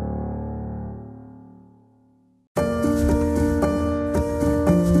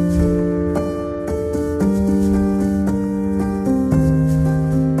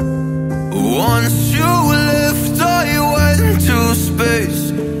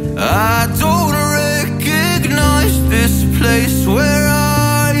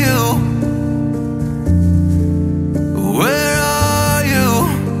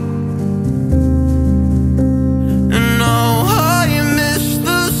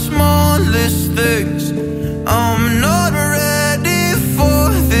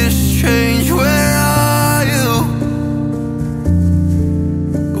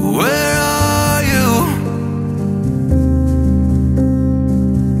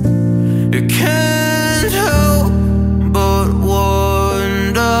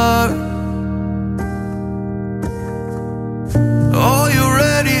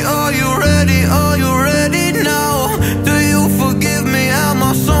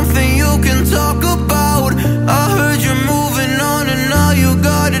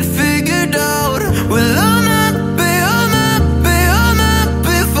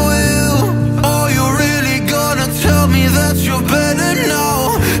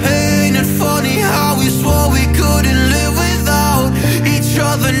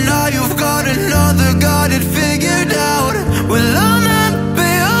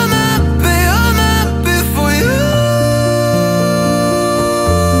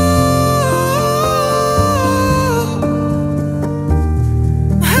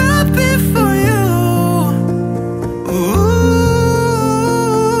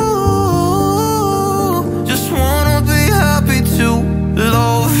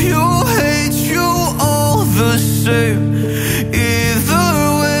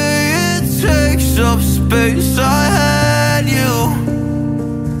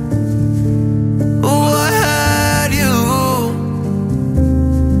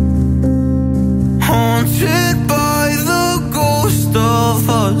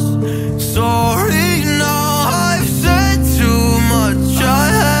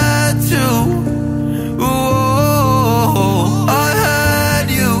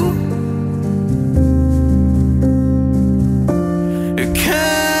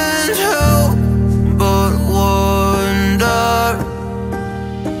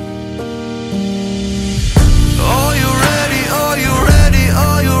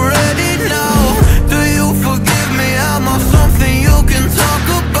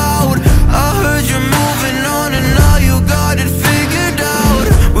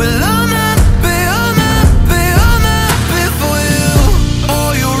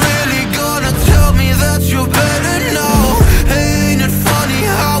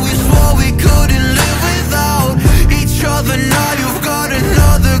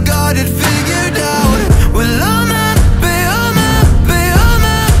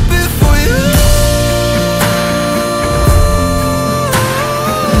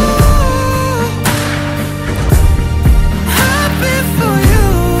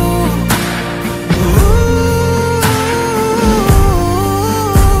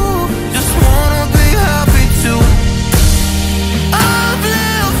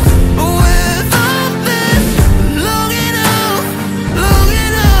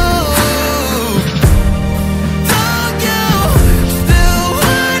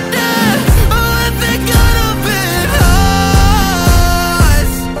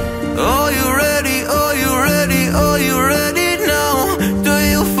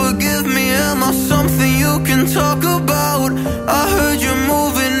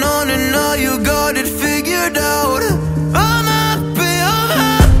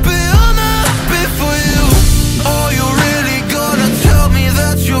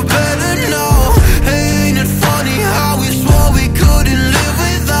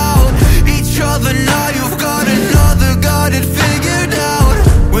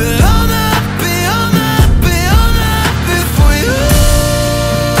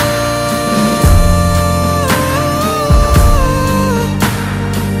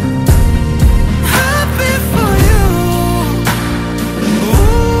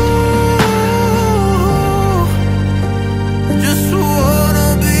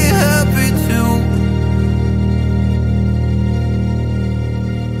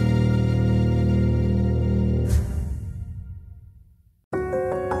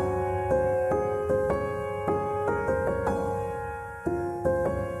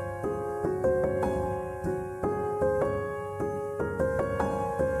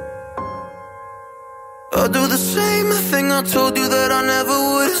 I'll do the same thing I told you that I never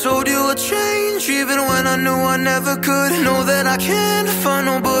would. Told you I'd change even when I knew I never could. Know that I can't find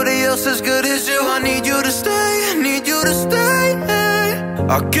nobody else as good as you. I need you to stay, need you to stay.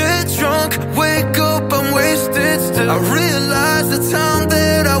 I get drunk, wake up, I'm wasted still. I realize the time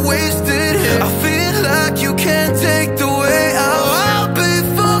that I wasted here. I feel like you can't take the way out. I'll be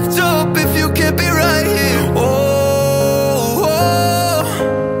fucked up if you can't be right here. Oh, oh,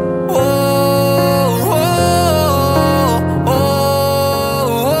 oh, oh, oh,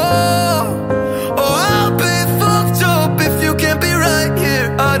 oh, I'll be fucked up if you can't be right here.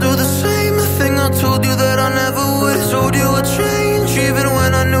 I do the same thing I told you that I never would. Told you I'd change even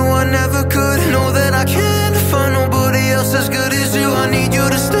when I knew I never could. Know that I can't find nobody else as good as you. I need you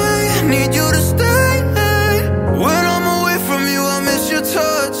to stay, need you to stay. When I'm away from you, I miss your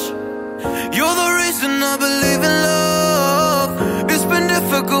touch. You're the reason I believe in love. It's been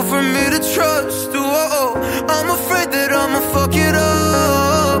difficult for me to trust. Oh, I'm afraid that I'ma fuck it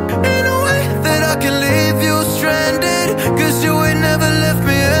up in a way that I can leave you stranded. Cause you ain't never left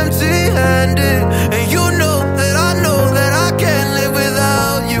me empty-handed. And you know that I can't live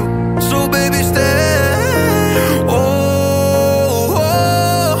without you. So baby stay. Oh, oh,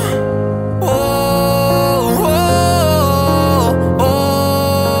 oh, oh, oh,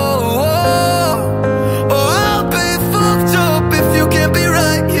 oh, oh, I'll be fucked up if you can't be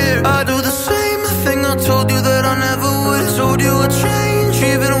right here. I do the same thing I told you that I never would. Told you I'd change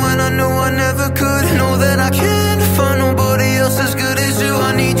even when I knew I never could. Know that I can't find nobody else as good as you.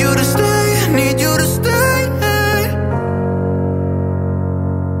 I need you to stay, need you to stay.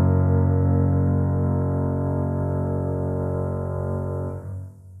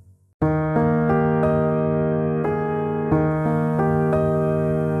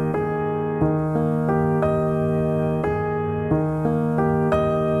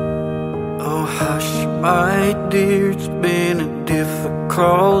 Oh hush, my dear, it's been a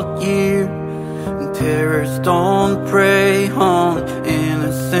difficult year, and terrorists don't prey on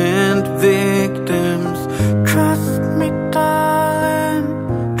innocent victims. Trust me, darling,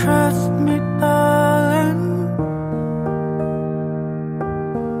 trust me, darling.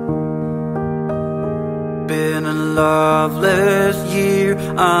 Been a loveless year,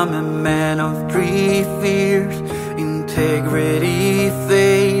 I'm a man of three fears: integrity,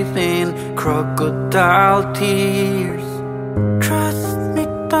 faith, and crocodile tears. Trust me,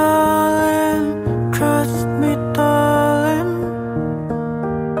 darling, trust me, darling.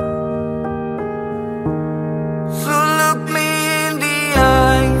 So look me in the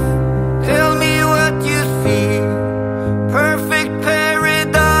eyes, tell me what you see. Perfect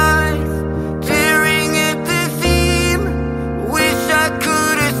paradise, tearing at the seam. Wish I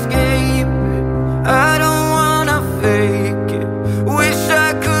could escape it, I don't wanna fake it. Wish I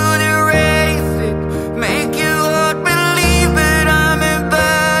could erase it, make you all believe it. I'm a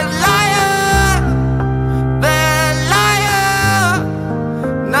bad liar, bad liar.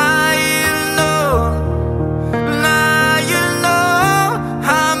 Now you know, now you know.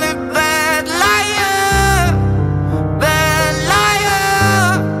 I'm a bad liar, bad liar.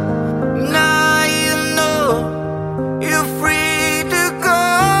 Now you know, you're free to go.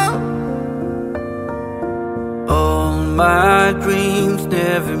 All my dreams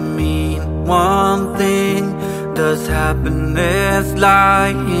never mean one thing. Does happiness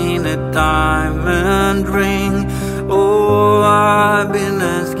lie in a diamond ring? Oh, I've been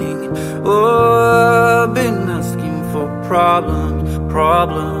asking, oh, I've been asking for problems,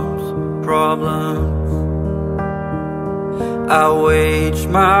 problems, problems. I wage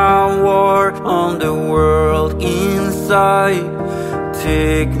my war on the world inside.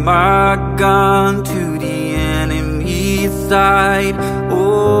 Take my gun to the enemy's side.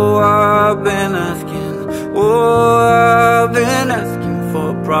 Oh, I've been asking, oh, I've been asking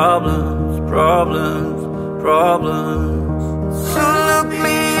for problems, problems, problems. So look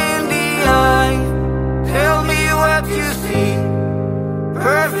me in the eye, tell me what you see.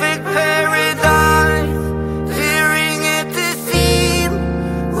 Perfect paradise, tearing at the seam.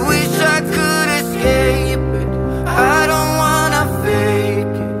 Wish I could escape it, I don't wanna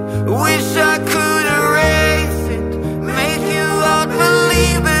fake it. Wish I could erase it, make you all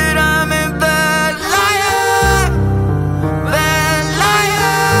believe it. I'm a bad liar, bad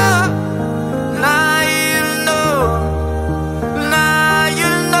liar. Now you know, now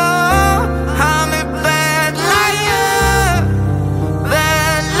you know. I'm a bad liar,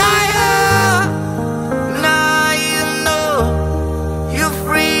 bad liar.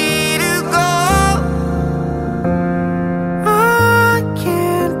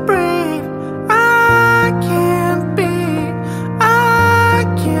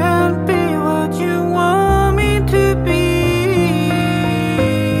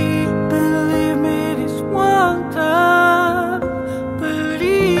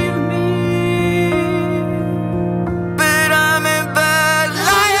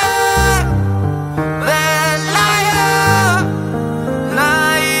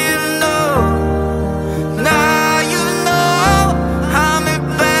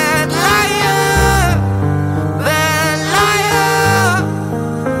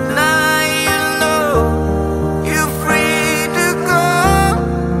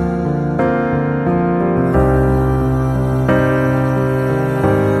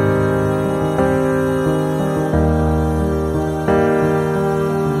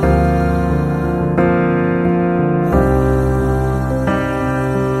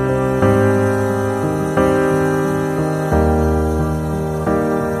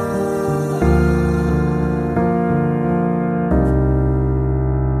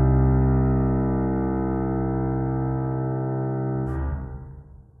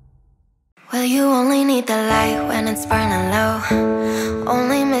 it's burning low.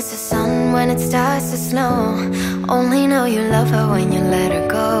 Only miss the sun when it starts to snow. Only know you love her when you let her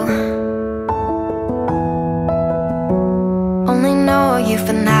go. Only know you've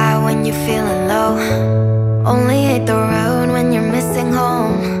been high when you're feeling low. Only hate the road when you're missing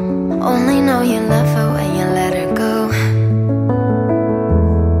home. Only know you love her when you let her go.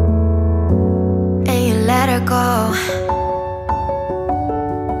 And you let her go.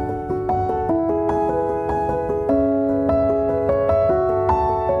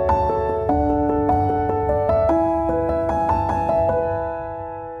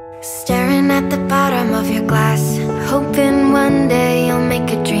 Staring at the bottom of your glass, hoping one day you'll make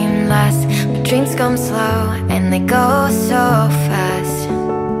a dream last. But dreams come slow and they go so fast.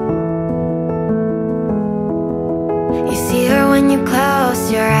 You see her when you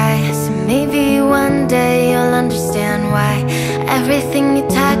close your eyes, and maybe one day you'll understand why everything you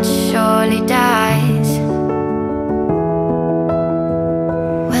touch surely dies.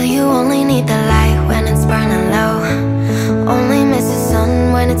 Well, you only need the light when it's burning low. Only miss the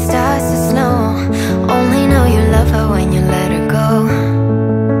sun when it starts to snow. Only know you love her when you let her go.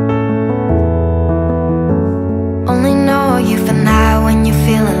 Only know you've been high when you're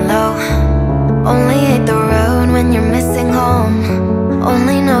feeling low. Only hate the road when you're missing home.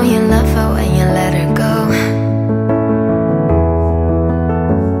 Only know you love her when you let her go.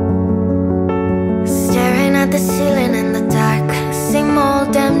 Staring at the ceiling in the dark, same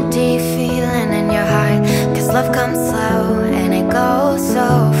old empty feeling in your heart. Cause love comes slow and it goes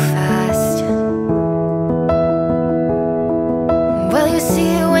so fast. Well, you see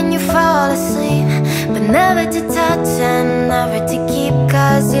it when you fall asleep, but never to touch and never to keep.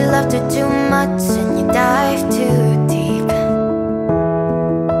 Cause you loved her too much and you dive too deep.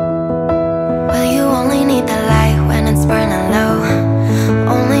 Well, you only need the light when it's burning low.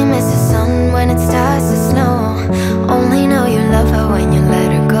 Only miss the sun when it starts to snow. Only know you love her when you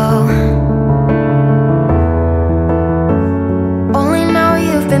let her go. Only know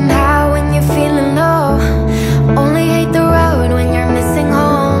you've been high when you're feeling low. Only hate the road when you're missing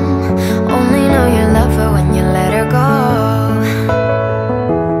home. Only know you love her when you let her go.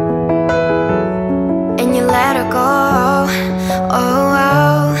 And you let her go. Oh,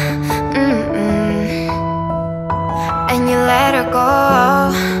 oh, and you let her go.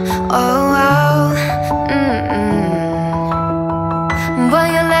 Oh, oh, well,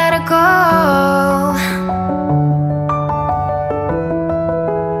 you let her go.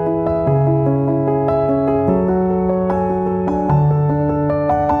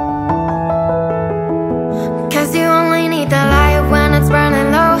 Cause you only need the light when it's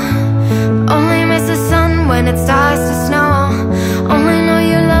burning low. Only miss the sun when it starts to snow. Only know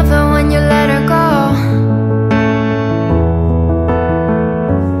you love her when you let her go.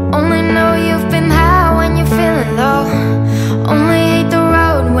 Only know you've been high when you're feeling low. Only hate the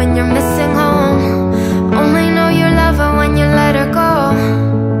road when you're missing home. Only know you love her when you let her go.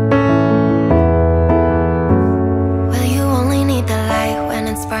 Well, you only need the light when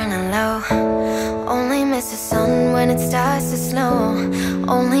it's burning low. Only miss the sun when it starts to snow.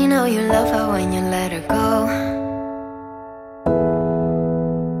 Only know you love her when you let her go.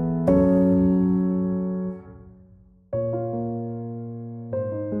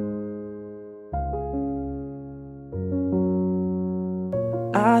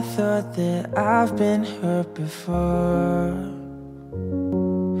 I thought that I've been hurt before,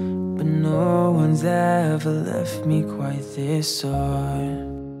 but no one's ever left me quite this sore.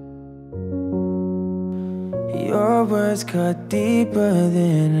 Your words cut deeper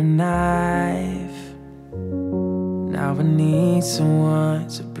than a knife. Now I need someone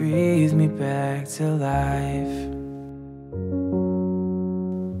to breathe me back to life.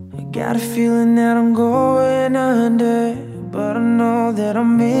 I got a feeling that I'm going under, but I know that I'll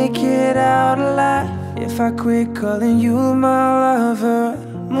make it out alive if I quit calling you my lover.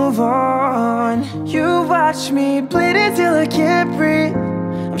 Move on. You watch me bleed until I can't breathe.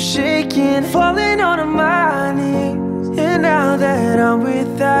 I'm shaking, falling onto my knees. And now that I'm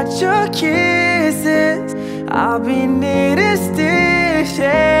without your kisses, I'll be needing stitches.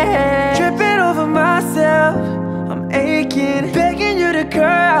 Tripping over myself, I'm aching, begging you to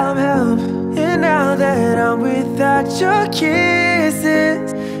come help. And now that I'm without your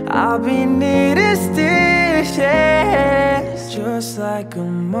kisses, I'll be needing stitches. Just like a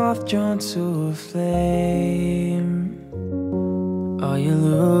moth drawn to a flame. Oh, you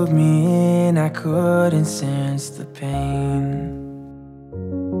lured me in, I couldn't sense the pain.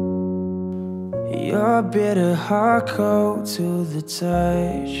 Your bitter heart cold to the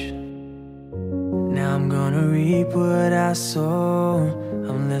touch. Now I'm gonna reap what I sow.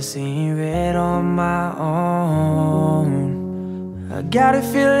 I'm endless, seeing red on my own. I got a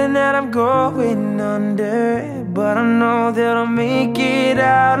feeling that I'm going under, but I know that I'll make it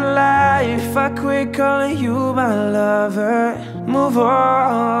out alive if I quit calling you my lover. Move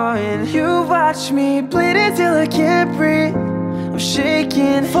on. You watch me bleed until I can't breathe. I'm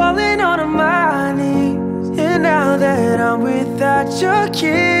shaking, falling onto my knees. And now that I'm without your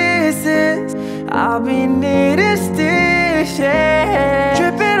kisses, I'll be needing stitches,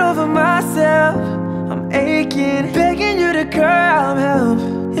 dripping over myself. I'm aching, begging you to come help.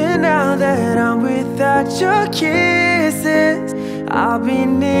 And now that I'm without your kisses, I'll be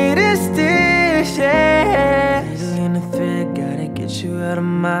needing stitches. Needle in a thread, gotta get you out of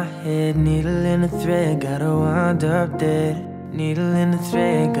my head. Needle in a thread, gotta wind up dead. Needle in the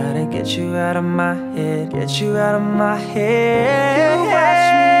thread, gotta get you out of my head. Get you out of my head. You watch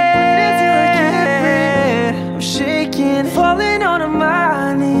me bleed until I can't breathe. I'm shaking, falling onto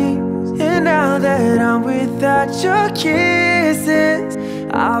my knees. And now that I'm without your kisses,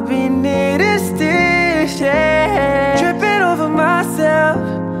 I'll be needing stitches, dripping over myself.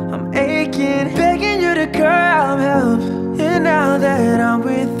 I'm aching, begging you to come help. And now that I'm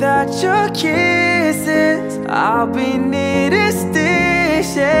without your kisses, I'll be needing stitches.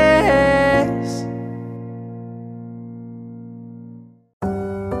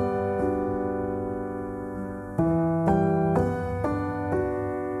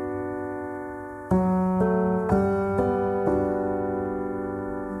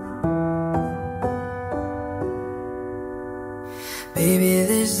 Baby,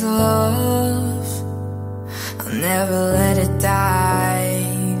 this love, I'll never let it die.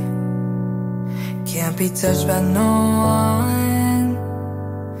 Can't be touched by no one.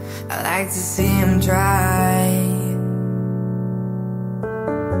 I like to see him dry.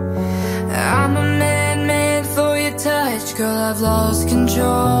 I'm a man for your touch, girl, I've lost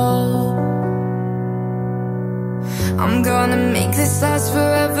control. I'm gonna make this last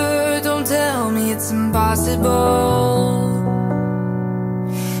forever, don't tell me it's impossible.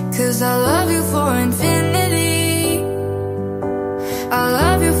 'Cause I love you for infinity. I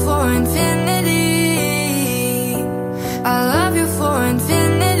love you for infinity. I love you for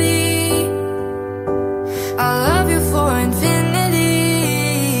infinity. I love you for infinity.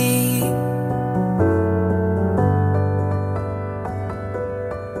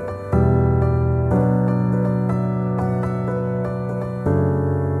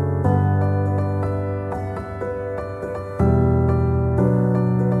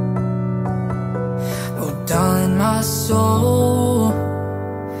 Oh, darling, my soul,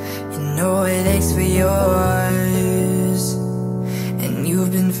 you know it aches for yours, and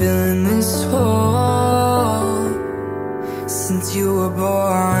you've been filling this hole since you were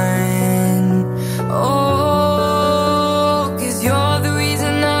born. Oh, 'cause you're the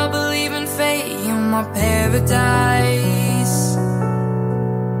reason I believe in fate. You're my paradise,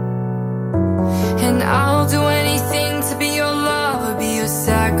 and I'll do anything to be your lover, be your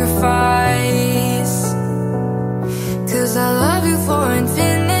sacrifice. 'Cause I love you for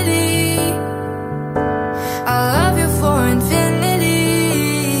infinity. I love you for infinity.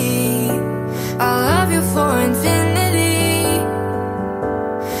 I love you for infinity.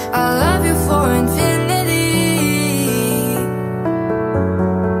 I love you for infinity.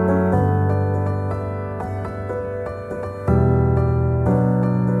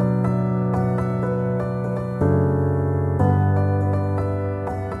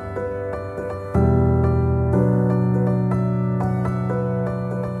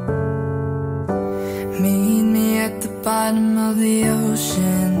 Meet me at the bottom of the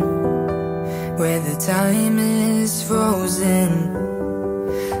ocean, where the time is frozen,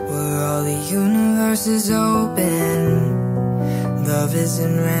 where all the universe is open. Love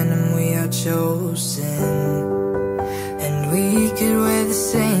isn't random, we are chosen, and we could wear the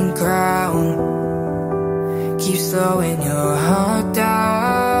same crown. Keep slowing your heart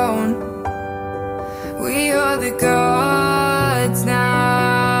down. We are the gods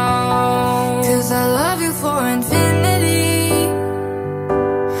now. 'Cause I love you for infinity.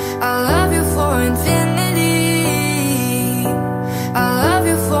 I love you for infinity. I love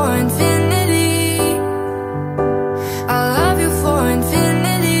you for infinity. I love you for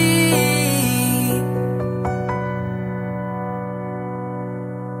infinity.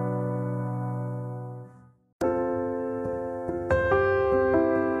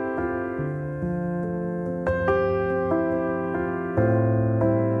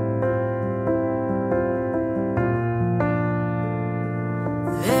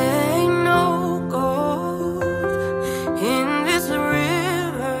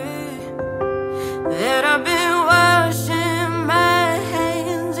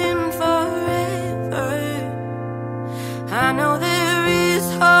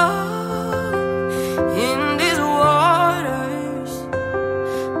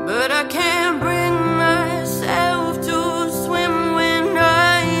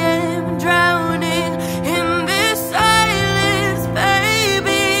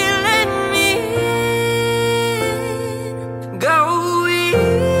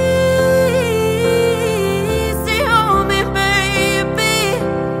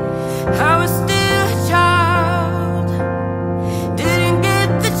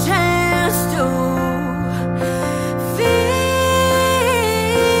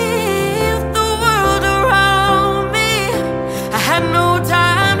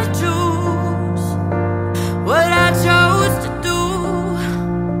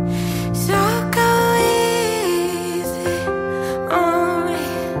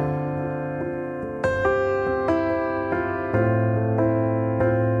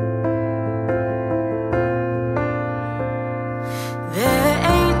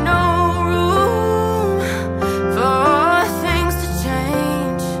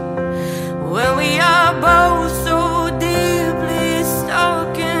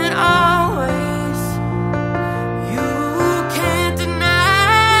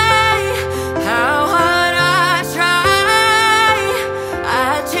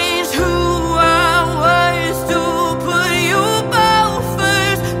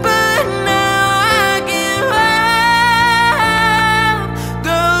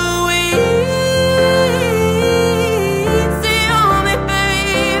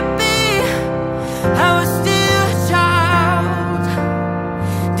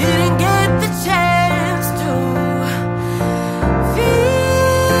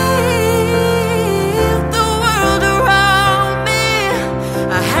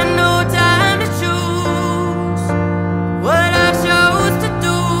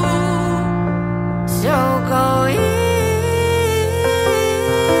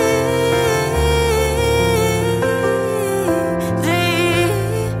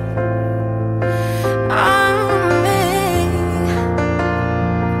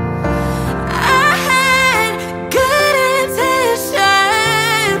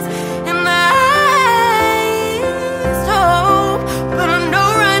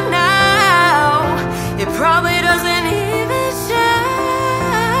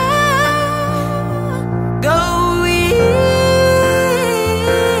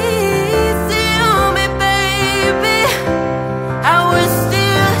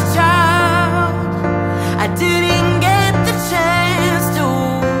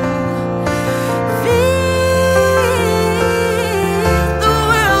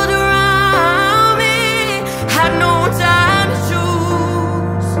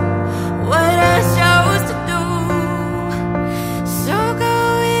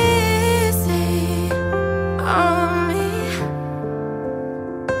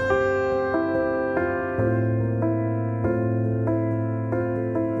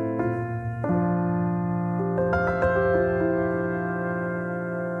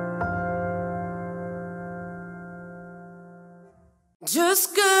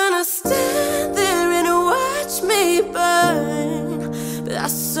 gonna stand there and watch me burn. But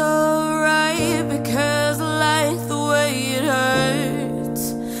that's alright, because I like the way it hurts.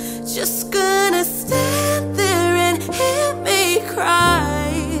 Just gonna stand there and hear me cry.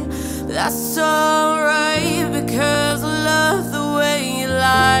 But that's alright, because I love the way you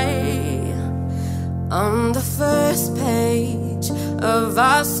lie. On the first page of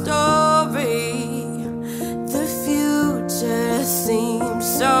our story, the future seemed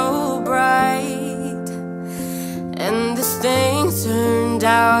so bright, and this thing turned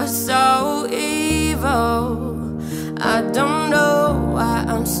out so evil. I don't know why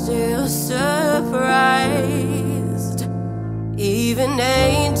I'm still surprised. Even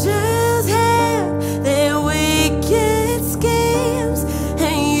angels have their wicked schemes,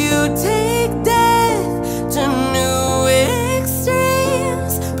 and you take death to new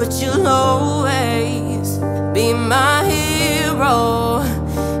extremes. But you'll always be my hero,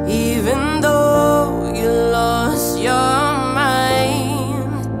 even though you lost your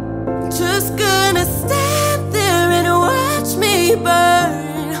mind. Just gonna stand there and watch me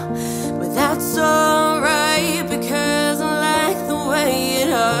burn. But that's alright, because I like the way it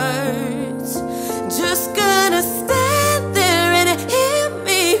hurts. Just gonna stand there and hear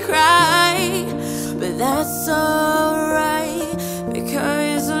me cry. But that's alright,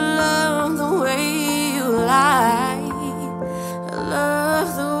 because I love the way you lie. I love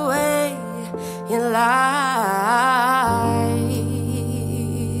the way you lie.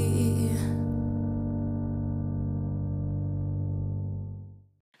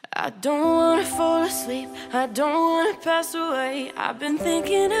 I don't wanna fall asleep, I don't wanna pass away. I've been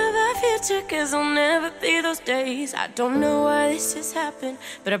thinking of our future, cause I'll never be those days. I don't know why this has happened,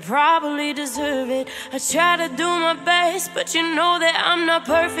 but I probably deserve it. I try to do my best, but you know that I'm not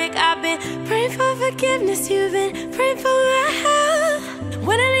perfect. I've been praying for forgiveness, you've been praying for my health.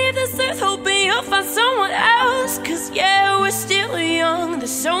 When I leave this earth, hoping you'll find someone else. Cause yeah, we're still young,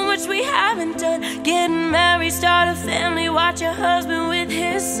 there's so much we haven't done. Getting married, start a family, watch your husband with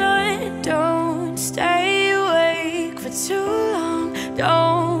his son. Don't stay awake for too long,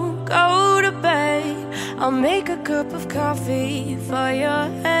 don't go to bed. I'll make a cup of coffee for your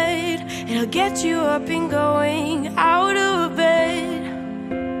head. It'll get you up and going out of bed.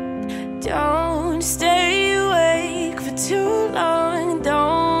 Don't stay awake for too long,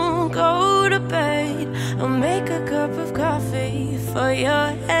 don't go to bed. I'll make a cup of coffee for your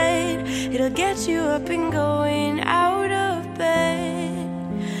head. It'll get you up and going out of bed.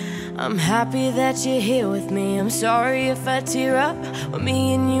 I'm happy that you're here with me, I'm sorry if I tear up. When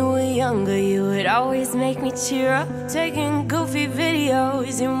me and you were younger, you would always make me cheer up. Taking goofy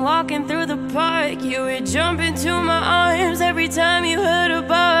videos and walking through the park, you would jump into my arms every time you heard a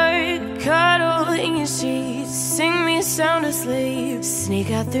bark. Cuddle in your sheets, sing me a sound asleep. Sneak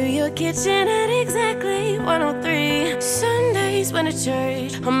out through your kitchen at exactly 1:03. Sundays went to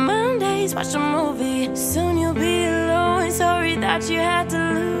church, on Mondays watch a movie. Soon you'll be alone, sorry that you had to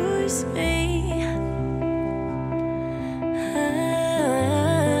lose me.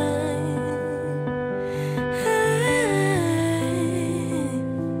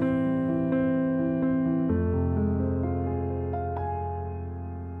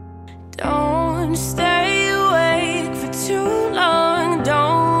 Don't stay awake for too long,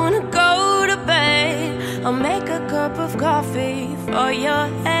 don't go to bed. I'll make a cup of coffee for your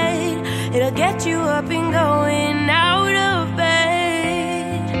head. It'll get you up and going out of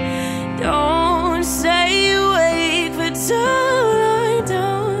bed. Don't stay awake for too long,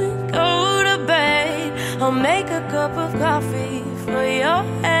 don't go to bed. I'll make a cup of coffee for your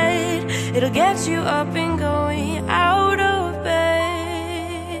head. It'll get you up and going out of bed.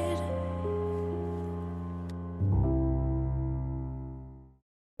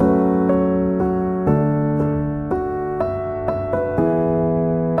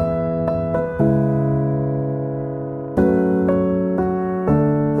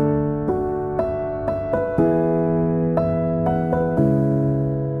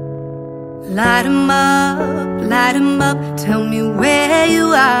 Light 'em up, tell me where you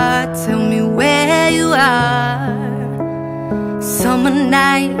are, tell me where you are. Summer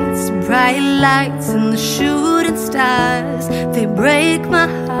nights, bright lights and the shooting stars, they break my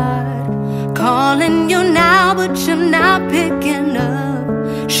heart. Calling you now, but you're not picking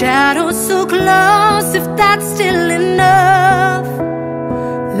up. Shadows so close, if that's still enough.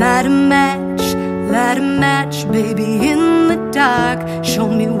 Light a match, baby, in the dark. Show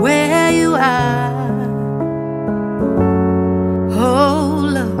me where you are. Oh,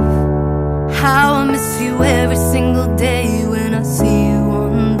 love, how I miss you every single day when I see you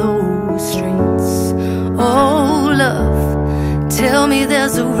on those streets. Oh, love, Tell me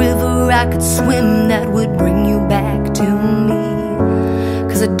there's a river I could swim that would bring you back to me.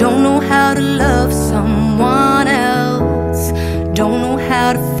 'Cause I don't know how to love someone else. Don't know how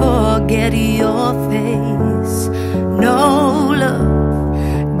to forget your face. No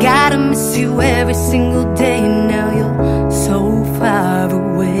love, gotta miss you every single day. Now you're so far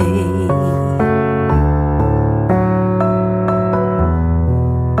away.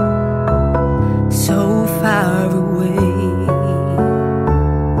 So far away.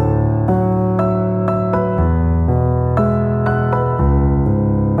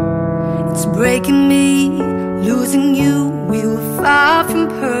 It's breaking me, losing you. We were far from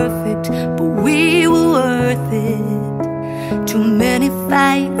perfect, but we were worth it. Too many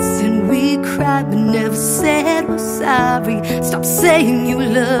fights and we cried, but never said we're sorry. Stop saying you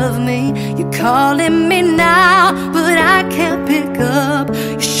love me, you're calling me now, but I can't pick up.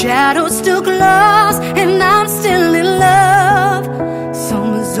 Your shadow still glows and I'm still in love.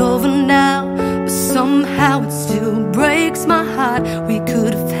 Summer's over now, but somehow it still breaks my heart. We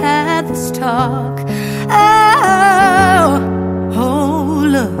could have had this talk. Oh,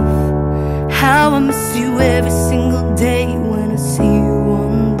 love, how I miss you every single day when I see you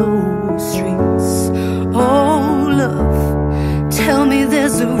on those streets. Oh, love, tell me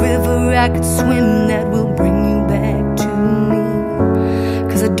there's a river I could swim that will bring you back to me.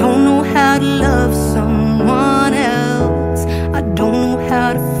 'Cause I don't know how to love someone else. I don't know how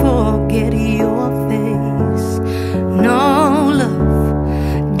to forget your face. No, love,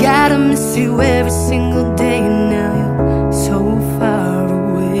 gotta miss you every single day. Now you're so far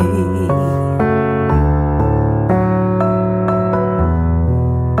away.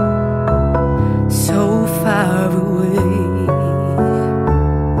 So far away.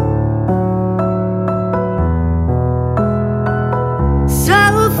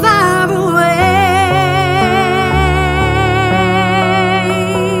 So far away.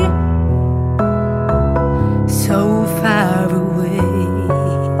 So far away.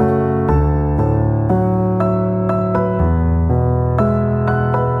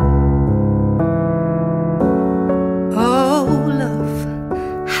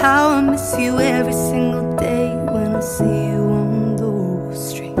 How I miss you every single day when I see you on those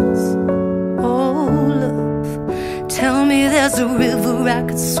streets. Oh, love, tell me there's a river I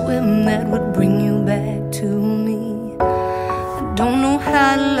could swim that would bring you back to me. I don't know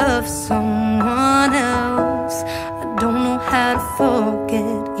how to love someone else. I don't know how to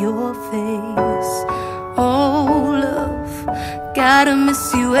forget your face. Oh, love, gotta miss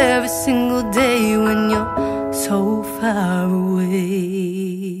you every single day when you're so far away.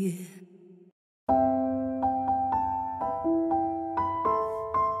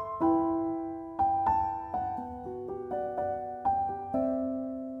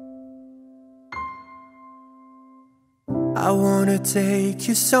 I wanna take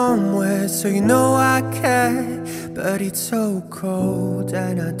you somewhere so you know I care, but it's so cold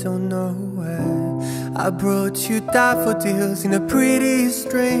and I don't know where. I brought you daffodils in a pretty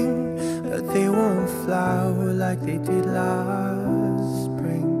string, but they won't flower like they did last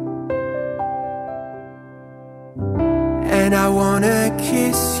spring. And I wanna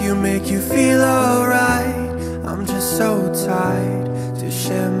kiss you, make you feel alright. I'm just so tired to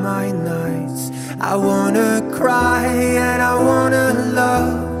share my nights. I wanna cry and I wanna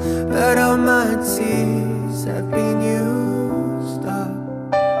love, but all my tears have been used up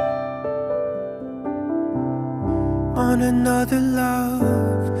on another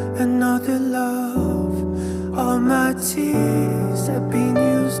love, another love. All my tears have been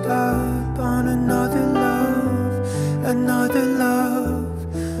used up on another love, another love.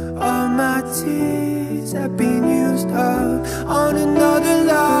 All my tears have been used up on another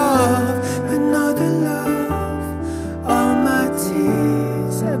love, another love. All my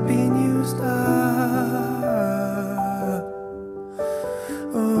tears have been used up.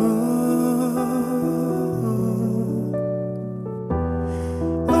 Oh.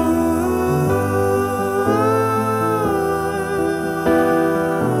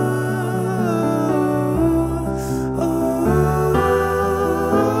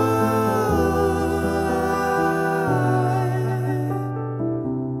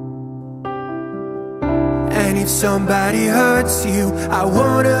 If somebody hurts you, I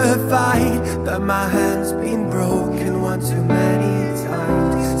wanna fight, but my hand's been broken one too many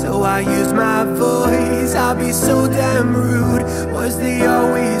times. So I use my voice, I'll be so damn rude. Was they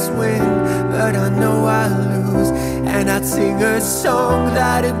always win, but I know I lose. And I'd sing a song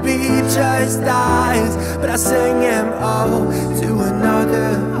that'd be just eyes, but I sang them all to another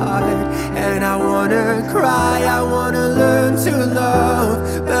heart. And I wanna cry, I wanna learn to love,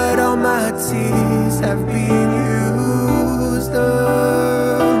 but all my tears have been used up.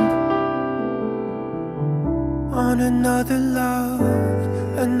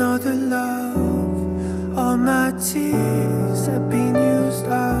 tears have been used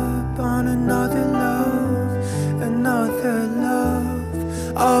up on another love, another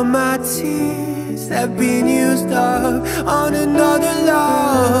love. All my tears have been used up on another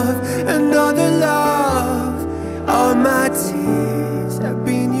love, another love. All my tears have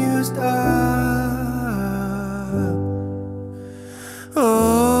been used up.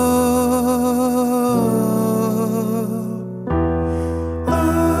 Oh.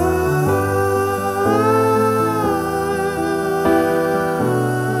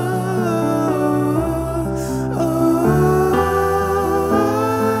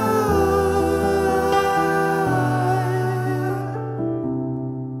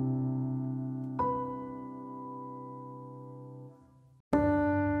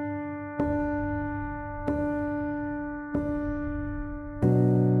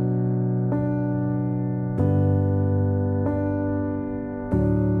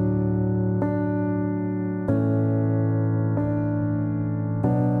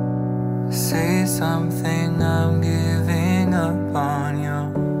 Say something, I'm giving up on you.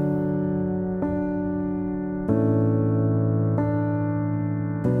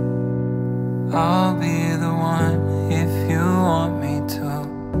 I'll be the one if you want me to.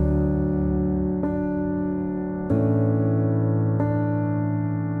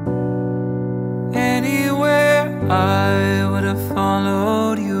 Anywhere I would have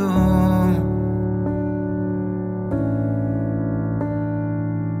followed you.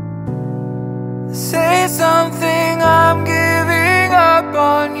 Say something, I'm giving up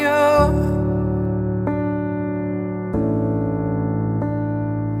on you.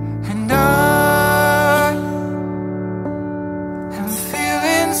 And I am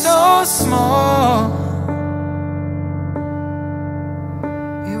feeling so small.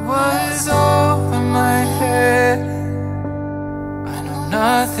 It was over my head. I know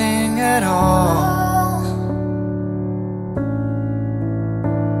nothing at all.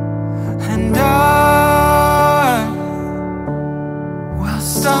 And I will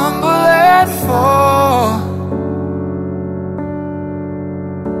stumble and fall.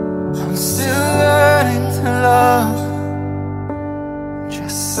 I'm still learning to love,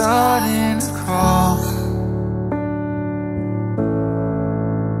 just starting to crawl.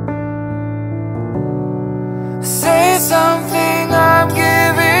 Say something, I'm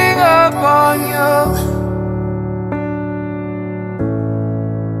giving up on you.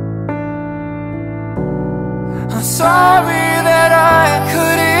 I'm sorry that I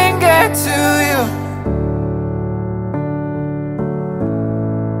couldn't get to you.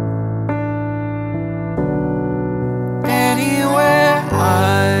 Anywhere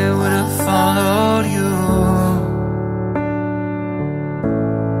I would have followed you.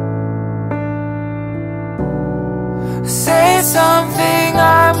 Say something,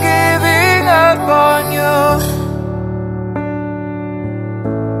 I'm giving up on you.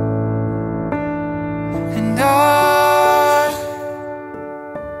 And I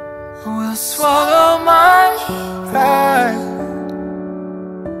will swallow my pride.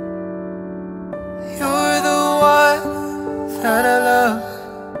 You're the one that I love,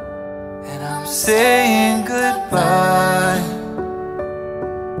 and I'm saying goodbye.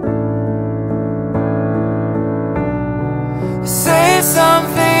 Say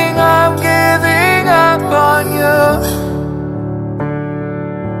something, I'm giving up on you.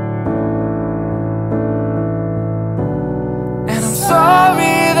 And I'm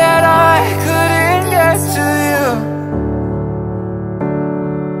sorry that I couldn't get to you.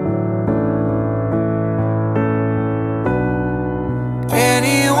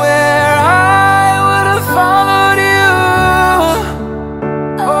 Anywhere I would have followed you.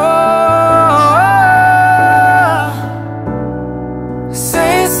 Oh,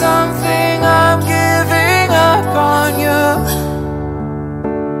 say something, I'm giving up on you.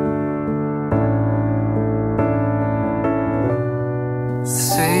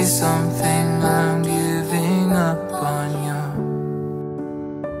 Say something, I'm giving up on you.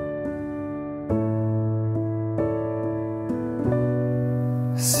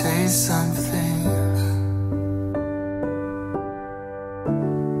 Say something.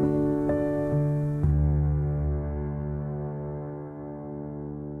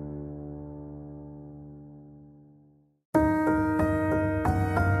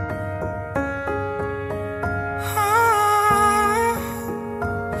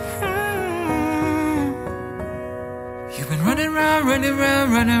 You've been running round, running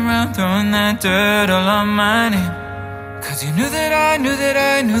round, running round, throwing that dirt all on my name. 'Cause you knew that I knew that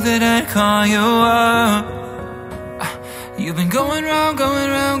I knew that I'd call you up. You've been going round, going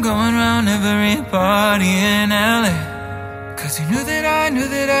round, going round every party in LA. 'Cause you knew that I knew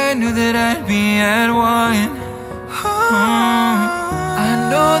that I knew that I'd be at one. I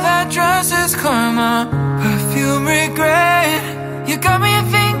know that dress is karma, perfume regret. You got me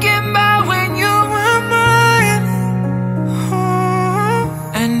thinking about when you were mine.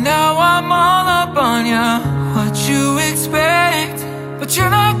 And now I'm all up on ya. What you expect? But you're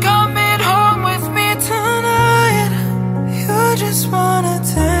not coming home with me tonight. You just want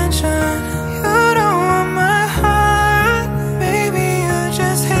attention. You don't want my heart. Baby, you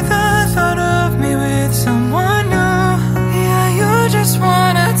just hate the thought of me with someone new. Yeah, you just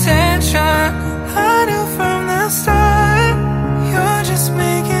want attention. I knew from the start. You're just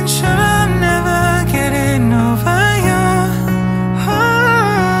making sure I'm never getting over you.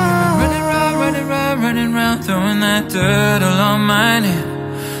 Running round, throwing that dirt all on my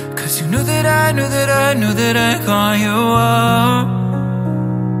name. Cause you knew that I knew that I'd call you up.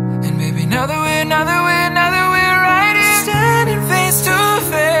 And maybe now that we're right here, standing face to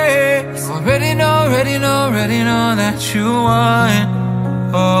face, you already know that you want.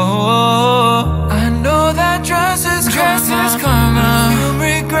 Oh, I know that dress is karma, you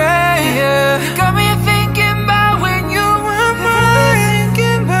regret, yeah. You got me thinking about when you were mine.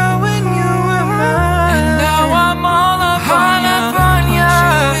 And now I'm all up on ya. What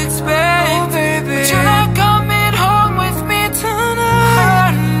you expect, oh, baby? But you're not coming home with me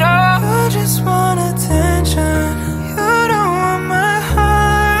tonight. No, you just want attention. You don't want my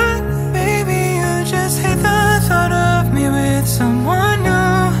heart. Baby, you just hate the thought of me with someone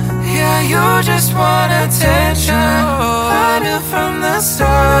new. Yeah, you just want attention. I knew from the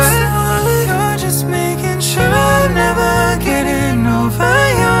start. You're just making sure I'm never getting over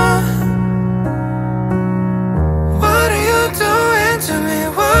you. What are you doing to me?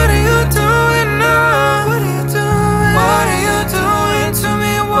 What are you doing now? What are you doing? What are you doing to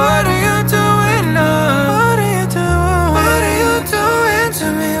me? What are you doing now? What are you doing? What are you doing to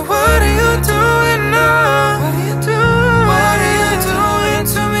me? What are you doing now? What are you doing? What are you doing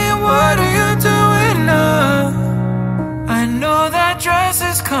to me? What are you doing now? I know that dress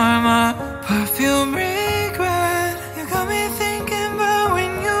is karma, perfume regret. You got me thinking about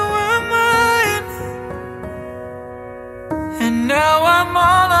when you were mine. And now I'm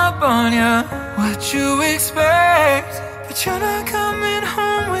all up on ya. What you expect? But you're not coming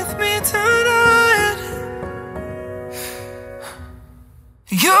home with me tonight.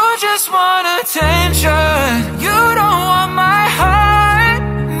 You just want attention. You don't want my heart.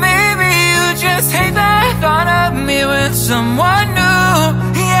 Maybe you just hate the thought of me with someone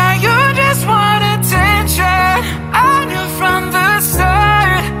new. Yeah, you just want attention. I knew from the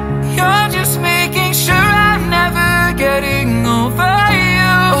start. You're just making sure I'm never getting over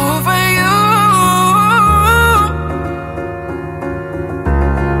you. Over you.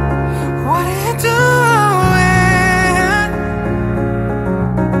 What are you doing?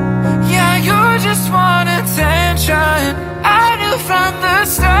 Yeah, you just want attention. I knew from the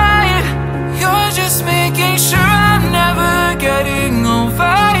start. You're just making sure I'm never getting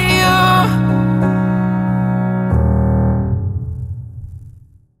over you.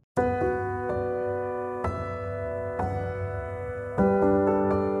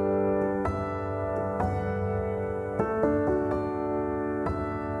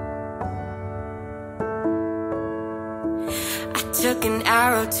 Took an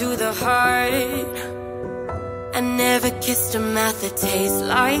arrow to the heart. I never kissed a mouth that tastes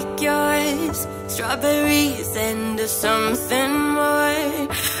like yours. Strawberries and something more.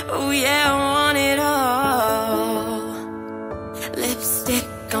 Oh yeah, I want it all. Lipstick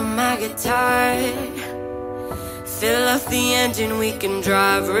on my guitar. Fill up the engine, we can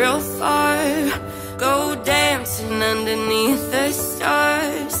drive real far. Go dancing underneath the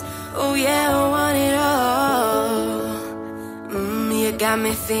stars. Oh yeah, I want it all. You got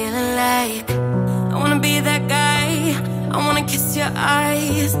me feeling like I wanna be that guy. I wanna kiss your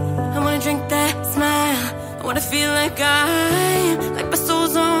eyes. I wanna drink that smile. I wanna feel like my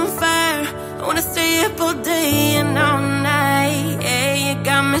soul's on fire. I wanna stay up all day and all night. Yeah, you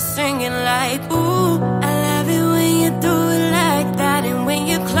got me singing like, ooh, I love it when you do it like that. And when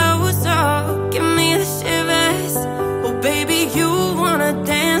you close up, give me the shivers. Oh baby, you wanna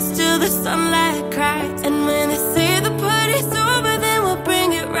dance till the sunlight cracks. And when they say the party's over, then we'll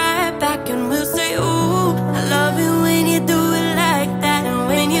bring it right back. And we'll say, ooh, I love it when you do it like that. And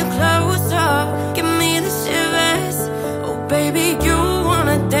when you close up, give me the shivers. Oh baby, you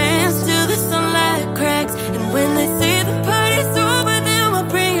wanna dance till the sunlight cracks. And when they say the party's over, then we'll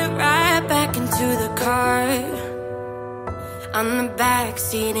bring it right back into the car. On the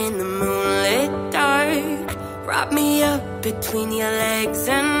backseat in the moonlit dark. Wrap me up between your legs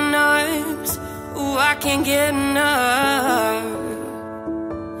and arms. Ooh, I can't get enough.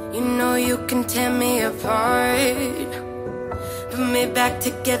 You know you can tear me apart. put me back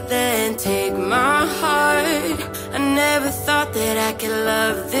together and take my heart. I never thought that I could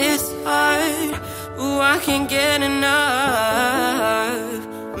love this hard. Ooh, I can't get enough.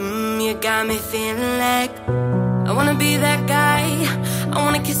 You got me feeling like I wanna be that guy. I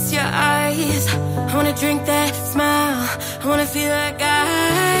wanna kiss your eyes. I wanna drink that smile. I wanna feel that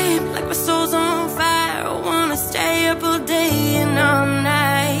guy. Like my soul's on fire. I wanna stay up all day and all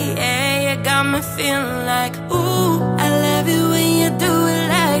night. Yeah, you got me feeling like, ooh, I love it when you do it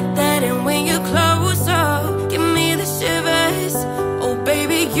like that. And when you're close up, give me the shivers. Oh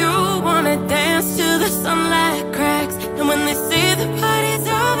baby, you wanna dance till the sunlight cracks. And when they say the party's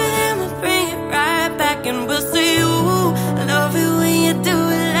over, then we'll bring it right back. And we'll say, ooh, I love it when you do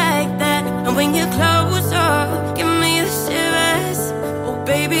it like that. And when you're close up, give me the shivers. Oh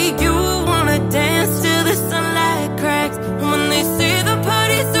baby, you wanna dance till the sunlight cracks. And when they say the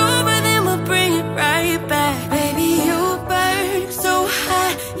party's over, then we'll bring it right back. Baby, you burn so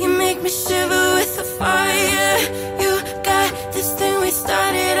hot, you make me shiver with the fire. You got this thing we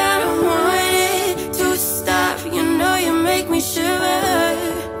started, I don't want it to stop. You know you make me shiver.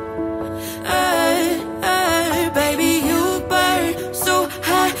 Baby, you burn so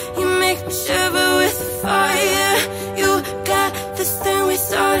hot, you make me shiver with the fire. You got this thing we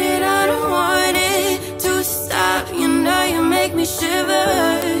started, I don't want it to stop. You know you make me shiver.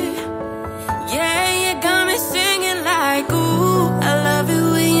 Yeah, you got me singing like, ooh, I love it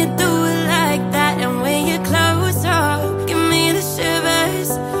when you do it like that. And when you're close up, give me the shivers.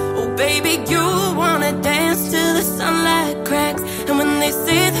 Oh baby, you wanna dance till the sunlight cracks. And when they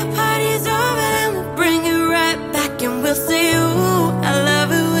say the party's over, then we'll bring it right back. And we'll say, ooh, I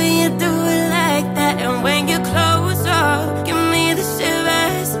love it when you do it like that. And when you're close up, give me the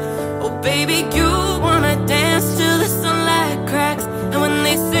shivers. Oh baby, you wanna dance till the sunlight cracks. And when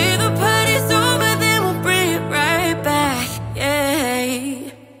they say the party's over, then we'll bring it right back. Yeah.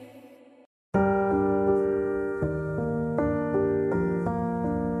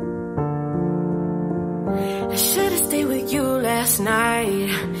 I should've stayed with you last night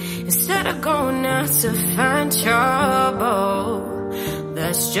instead of going out to find trouble.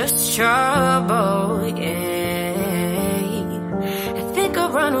 That's just trouble, yeah. I think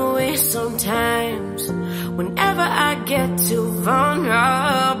I'll run away sometimes whenever I get too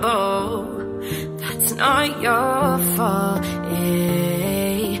vulnerable. That's not your fault,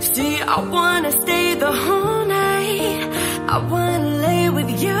 yeah. See, I wanna stay the whole night. I wanna lay with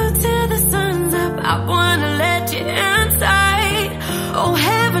you till the sun's up. I wanna let you inside. Oh,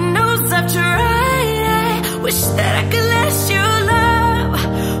 heaven knows I've tried. I wish that I could let you love.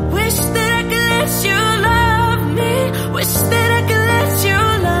 Wish that I could let you love me. Wish that I could let you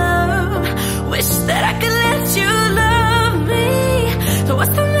love. Wish that I could let you love me. So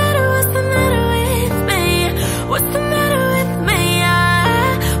what's the matter? What's the matter with me? What's the matter with me? I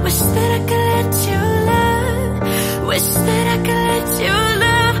wish that I could let you love. Wish that I could let you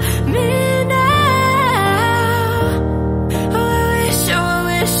love me now. Oh, I wish, oh, I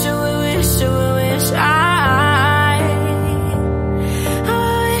wish, oh, I wish, oh, I wish I. Oh,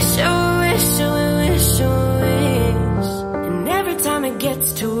 I wish, oh, I wish, oh, I wish, oh, I wish. And every time it gets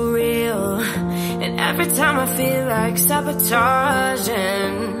too real, and every time I feel like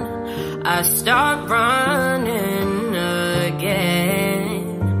sabotaging, I start running again.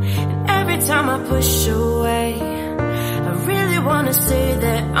 And every time I push away, I really wanna say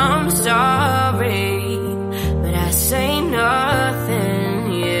that I'm sorry, but I say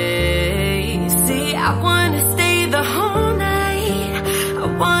nothing, yeah. See, I wanna stay the whole night. I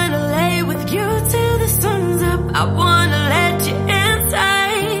wanna lay with you till the sun's up. I wanna let you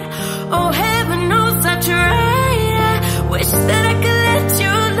inside. Oh, heaven knows I tried. I wish that I could let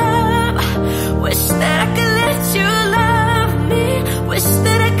you love. Wish that I could let you love me. Wish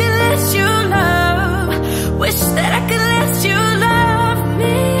that I could let you love. Wish that I could let you love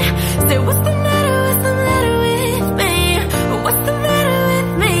me. Say, what's the matter? What's the matter with me? What's the matter with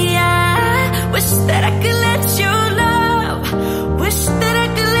me? I wish that I could let you love. Wish that I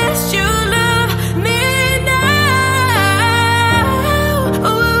could let you love me now.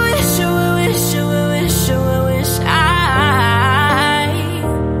 Oh, I wish, oh, I wish, oh, I wish, oh, I wish I.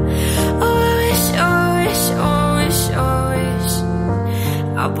 Oh, I wish, oh, I wish, oh, I wish, oh, I wish.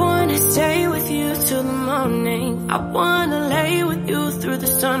 I wanna stay with you till the morning. I wanna lay with you through the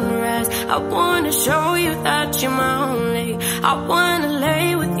sunrise. I wanna show you that you're my only. I wanna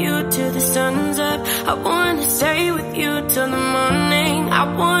lay with you till the sun's up. I wanna stay with you till the morning. I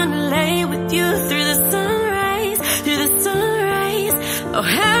wanna lay with you through the sunrise, through the sunrise. Oh,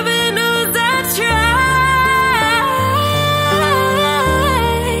 heaven knows I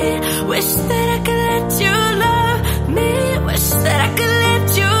tried. Wish that I could let you love me. Wish that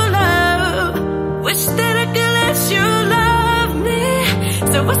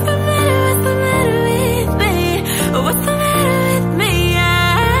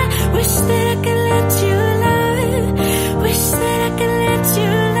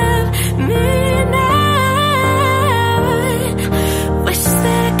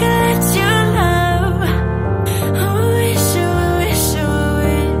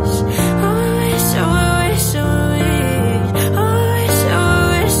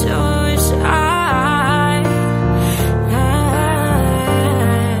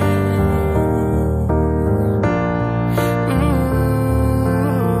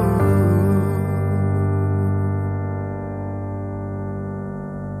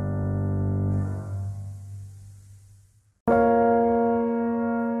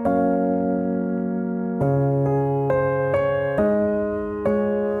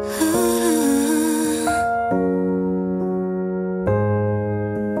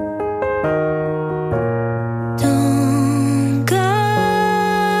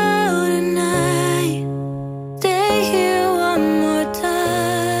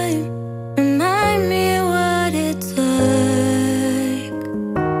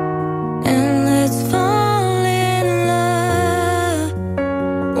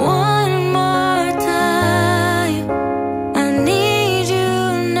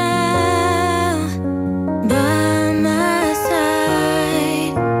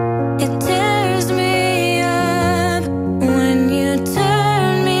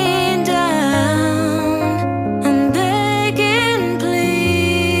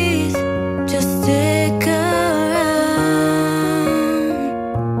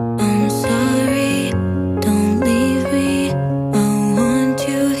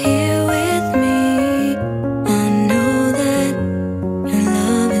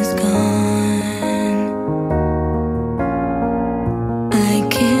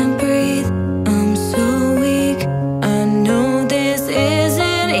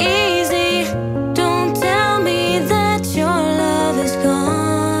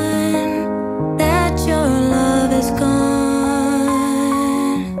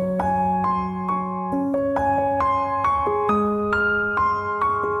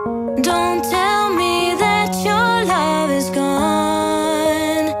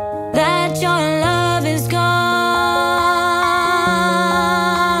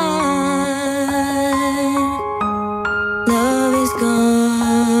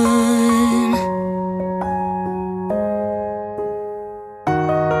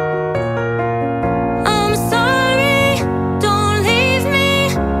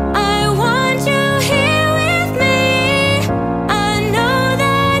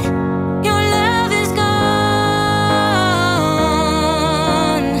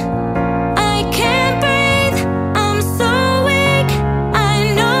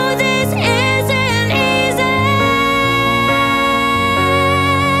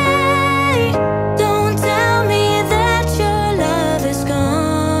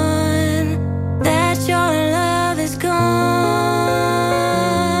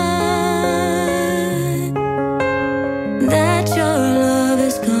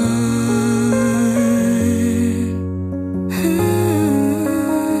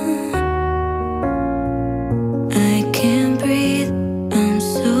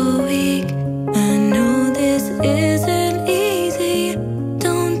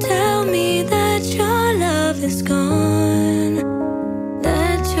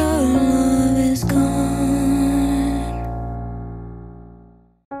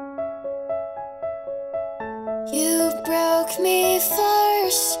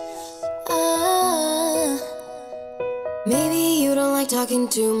talking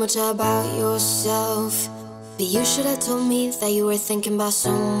too much about yourself, but you should have told me that you were thinking about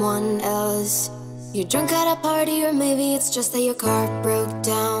someone else. You're drunk at a party, or maybe it's just that your car broke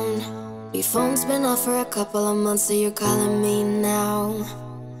down. Your phone's been off for a couple of months, so you're calling me now.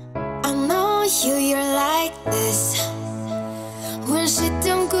 I know you're like this. When shit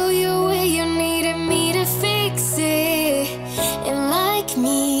don't go your way, you needed me to fix it. And like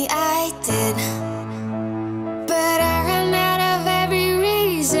me, I did, but I ran out of every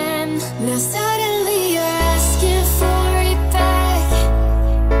reason. Now suddenly you're asking for it back.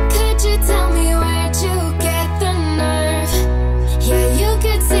 Could you tell me where'd you get the nerve? Yeah, you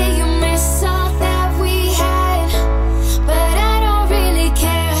could say you miss all that we had, but I don't really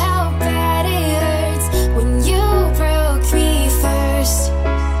care how bad it hurts when you broke me first.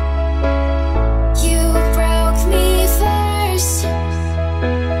 You broke me first.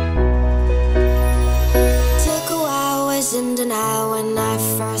 Took a while, was in denial when I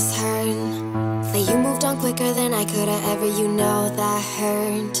first heard that you moved on quicker than I could have ever, you know that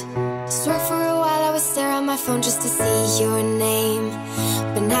hurt. Swear for a while I would stare at my phone just to see your name,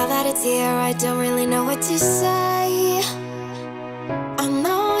 but now that it's here I don't really know what to say. I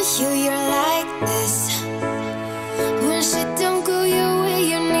know you're like this. When shit don't go your way,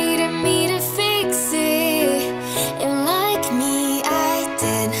 you needed me to fix it. And like me, I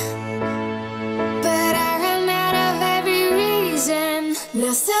did, but I ran out of every reason.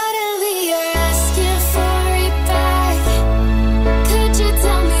 Now suddenly you're asking for it back. Could you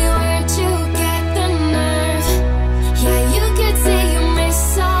tell me where'd you get the nerve? Yeah, you could say you miss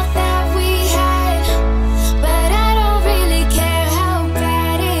all that we had, but I don't really care how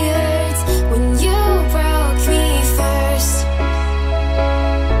bad it hurts when you broke me first.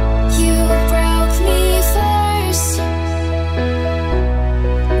 You broke me first.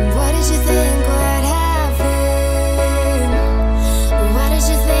 What did you think would happen? What did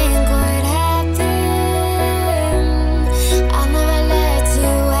you think would happen? I never let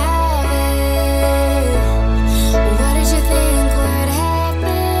you have it. What did you think would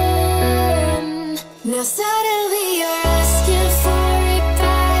happen? Now suddenly you're asking for it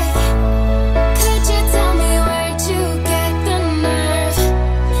back. Could you tell me where'd you get the nerve?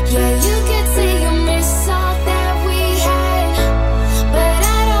 Yeah, you could say you miss all that we had, but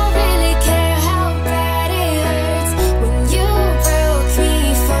I don't really care how bad it hurts when you broke me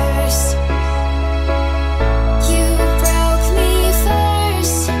first. You broke me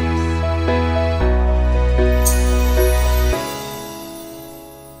first.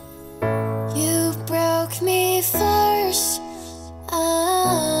 You broke me first.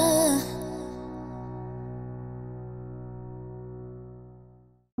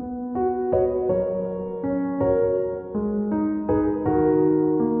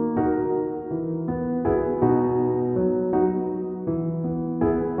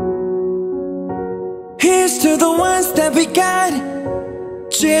 Here's to the ones that we got.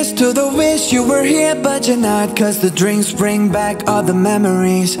 Cheers to the wish you were here but you're not, 'cause the drinks bring back all the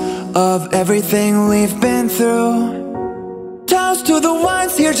memories of everything we've been through. Toast to the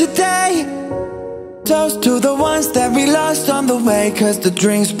ones here today. Toast to the ones that we lost on the way, 'cause the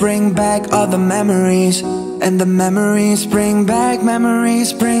drinks bring back all the memories, and the memories bring back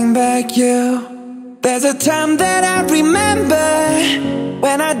you. There's a time that I remember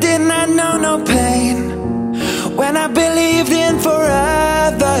when I did not know no pain, when I believed in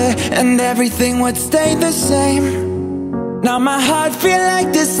forever and everything would stay the same. Now my heart feel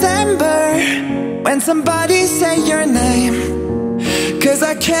like December when somebody say your name, 'cause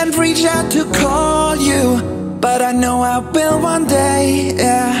I can't reach out to call you, but I know I will one day,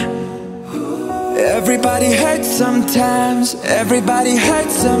 yeah. Everybody hurts sometimes, everybody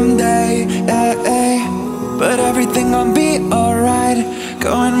hurts someday, yeah, yeah. But everything gon' be alright.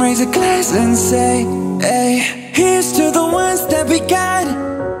 Go and raise a glass and say, hey. Here's to the ones that we got.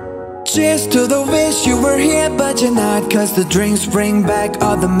 Cheers to the wish you were here but you're not, 'cause the drinks bring back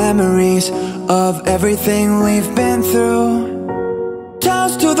all the memories of everything we've been through.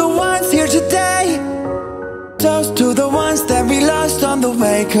 Toast to the ones here today. Toast to the ones that we lost on the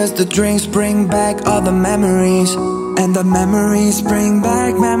way, 'cause the drinks bring back all the memories, and the memories bring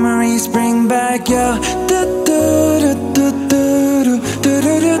back yeah. Memories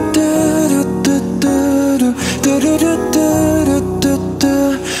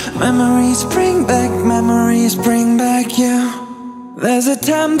bring back you. There's a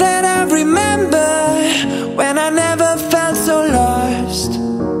time that I remember when I never felt so lost,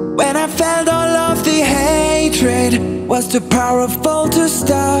 when I felt all of the hatred was too powerful to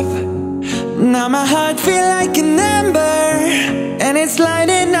stop. Now my heart feel like an ember, and it's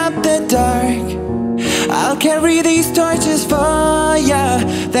lighting up the dark. I'll carry these torches for ya,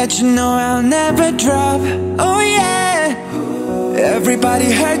 that you know I'll never drop. Oh yeah.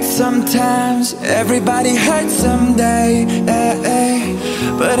 Everybody hurts sometimes, everybody hurts someday,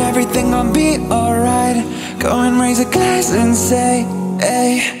 but everything gon' be alright. Go and raise a glass and say,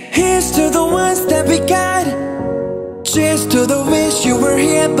 hey, here's to the ones that we got. Cheers to the wish you were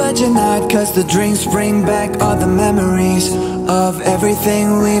here but you're not, 'cause the drinks bring back all the memories of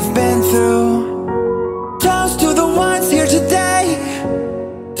everything we've been through. Toast to the ones here today,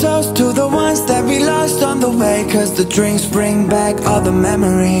 toast to the ones that we lost on the way, 'cause the drinks bring back all the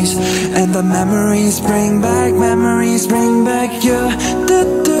memories, and the memories bring back you. Memories bring back you.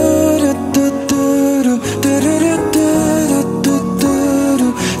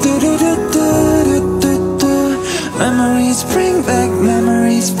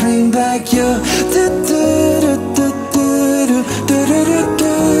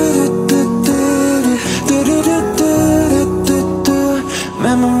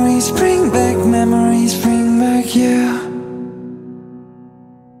 Memories bring back you.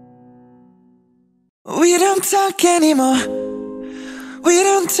 We don't talk anymore. We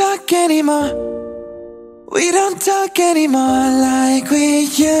don't talk anymore. We don't talk anymore like we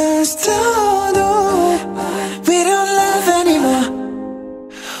used to do. We don't laugh anymore.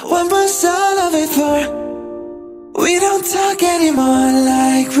 What was all of it for? We don't talk anymore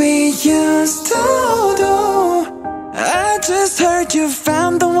like we used to do. I just heard you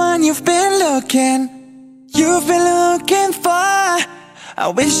found the one you've been looking for. I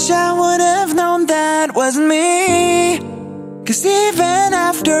wish I would have known that wasn't me, 'cause even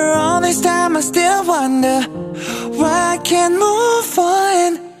after all this time I still wonder why I can't move on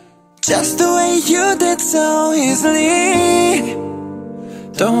just the way you did so easily.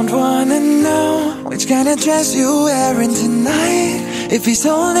 Don't wanna know which kind of dress you're wearing tonight, if he's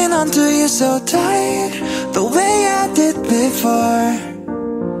holding on to you so tight the way I did before.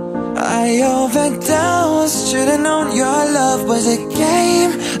 I overdosed, should've known your love was a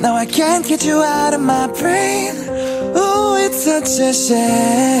game. Now I can't get you out of my brain. Ooh, it's such a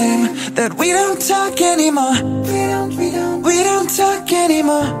shame that we don't talk anymore. We don't talk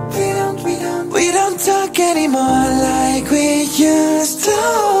anymore. We don't talk anymore like we used to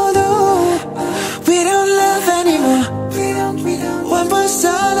do. We don't love anymore. What was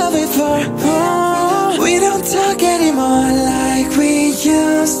all of it for? Oh, we don't talk anymore like we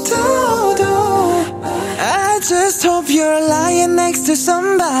used to do. I just hope you're lying next to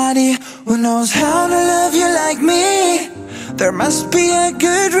somebody who knows how to love you like me. There must be a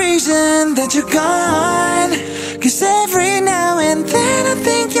good reason that you're gone, 'cause every now and then I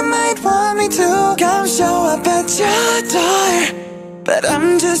think you might want me to come show up at your door, but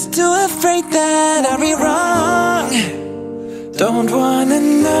I'm just too afraid that I'll be wrong. Don't wanna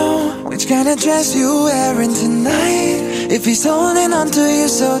know which kind of dress you're wearing tonight, if he's holding on to you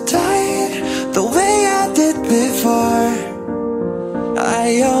so tight the way I did before. I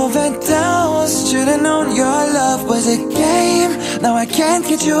overdosed, should've known your love was a game. Now I can't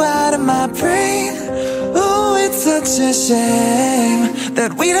get you out of my brain. Ooh, it's such a shame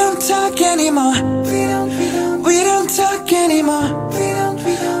that we don't talk anymore. We don't talk anymore.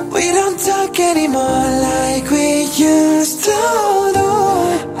 We don't talk anymore like we used to do.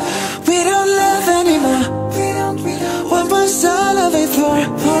 We don't love anymore. What was all of it for?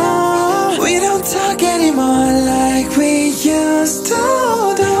 Oh, we don't talk anymore like we used to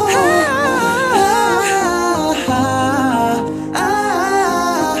do.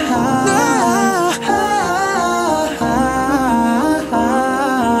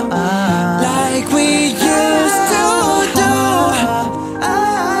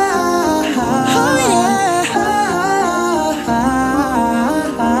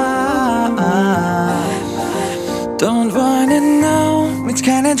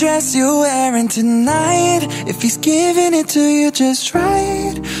 Dress you're wearing tonight, if he's giving it to you just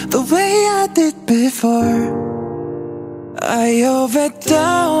right the way I did before. I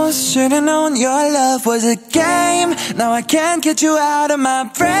overdosed, should've known your love was a game. Now I can't get you out of my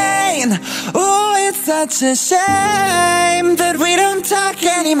brain. Oh, it's such a shame that we don't talk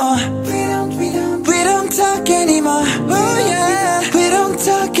anymore. We don't talk anymore. Oh yeah, we don't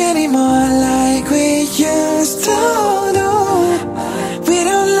talk anymore like we used to do. We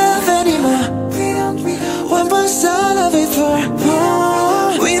don't love anymore. What was all of it for?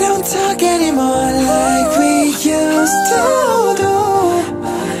 Oh, we don't talk anymore like we used to do.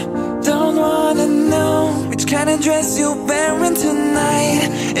 Don't wanna know which kind of dress you're wearing tonight,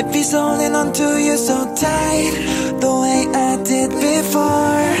 if he's holding on to you so tight the way I did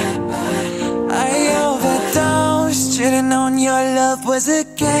before. I overdosed, should've known your love was a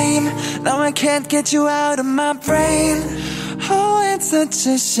game. Now I can't get you out of my brain. Oh, it's such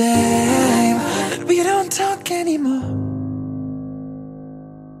a shame that we don't talk anymore.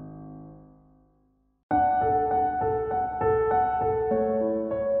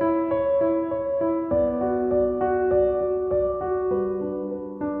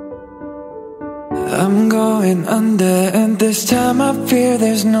 I'm going under, and this time I fear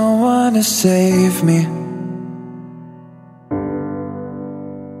there's no one to save me.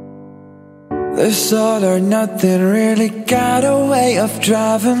 This all or nothing really got a way of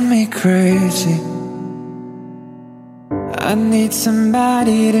driving me crazy. I need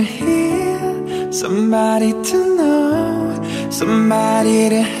somebody to hear, somebody to know, somebody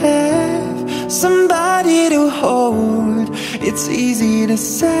to have, somebody to hold. It's easy to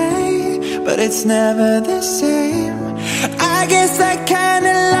say, but it's never the same. I guess I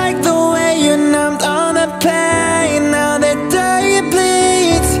kinda like the way you numbed all the pain. Now the day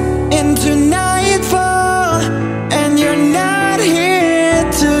bleeds into nightfall, and you're not here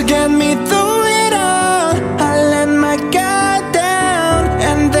to get me through it all. I let my guard down,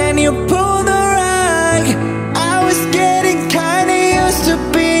 and then you pulled the rug. I was getting kinda used to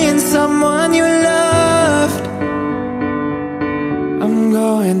being someone you loved. I'm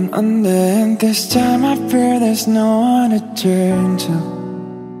going under, and this time I fear there's no one to turn to.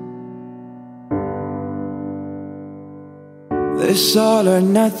 This all or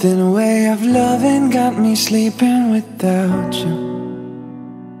nothing way of loving got me sleeping without you.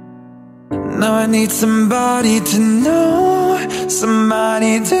 Now I need somebody to know,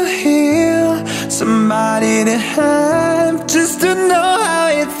 somebody to heal, somebody to have, just to know how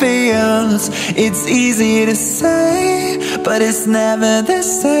it feels. It's easy to say, but it's never the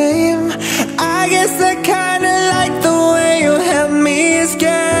same. I guess I kinda like the way you help me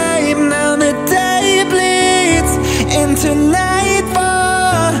escape. Now the day bleeds into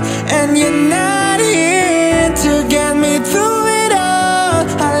nightfall, and you're not here to get me through it all.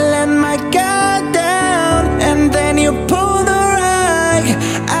 I let my guard down, and then you pulled the rug.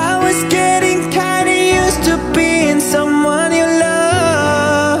 I was getting kinda used to being someone you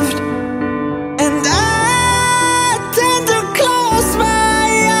loved, and I tend to close my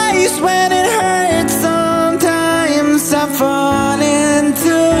eyes when it hurts. Sometimes I fall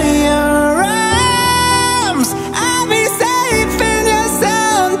into your arms. I'll be safe in your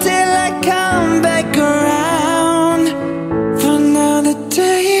sound till I come back around. For now the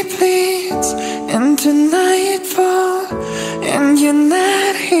day bleeds into nightfall, and you're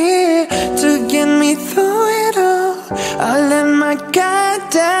not here to get me through it all. I let my guard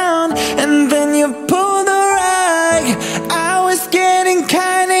down, and then you pulled the rug. I was getting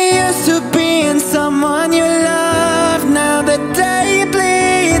kinda used to being someone you love. Now the day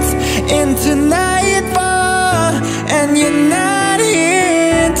bleeds into nightfall, and you're not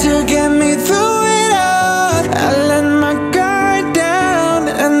here to get me through it all. I let my guard down,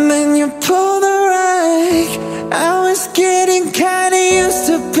 and then you pull the rug. I was getting kinda used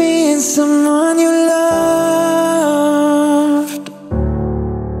to being someone you loved.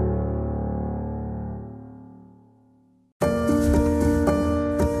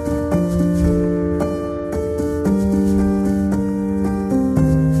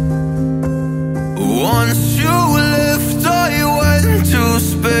 Once you left, I went to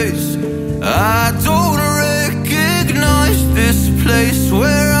space. I don't recognize this place.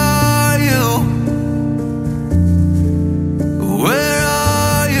 Where are you? Where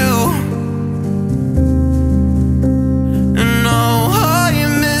are you? And now I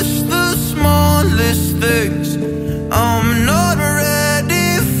miss the smallest things. I'm not ready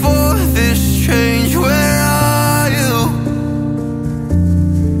for this change. Where are you?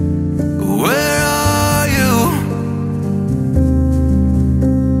 Where are you?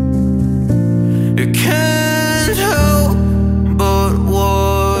 You can't help but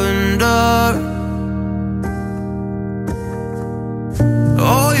wonder.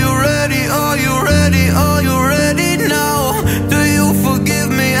 Are you ready? Are you ready? Are you ready now? Do you forgive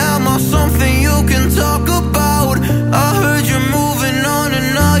me? Am I something you can talk about? I heard you're moving on, and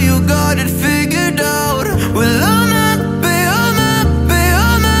now you got it figured out. Well, I'm happy, I'm happy,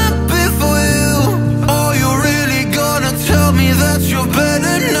 I'm happy for you. Are you really gonna tell me that you're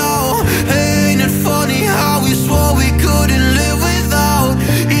better now? Hey, ain't it funny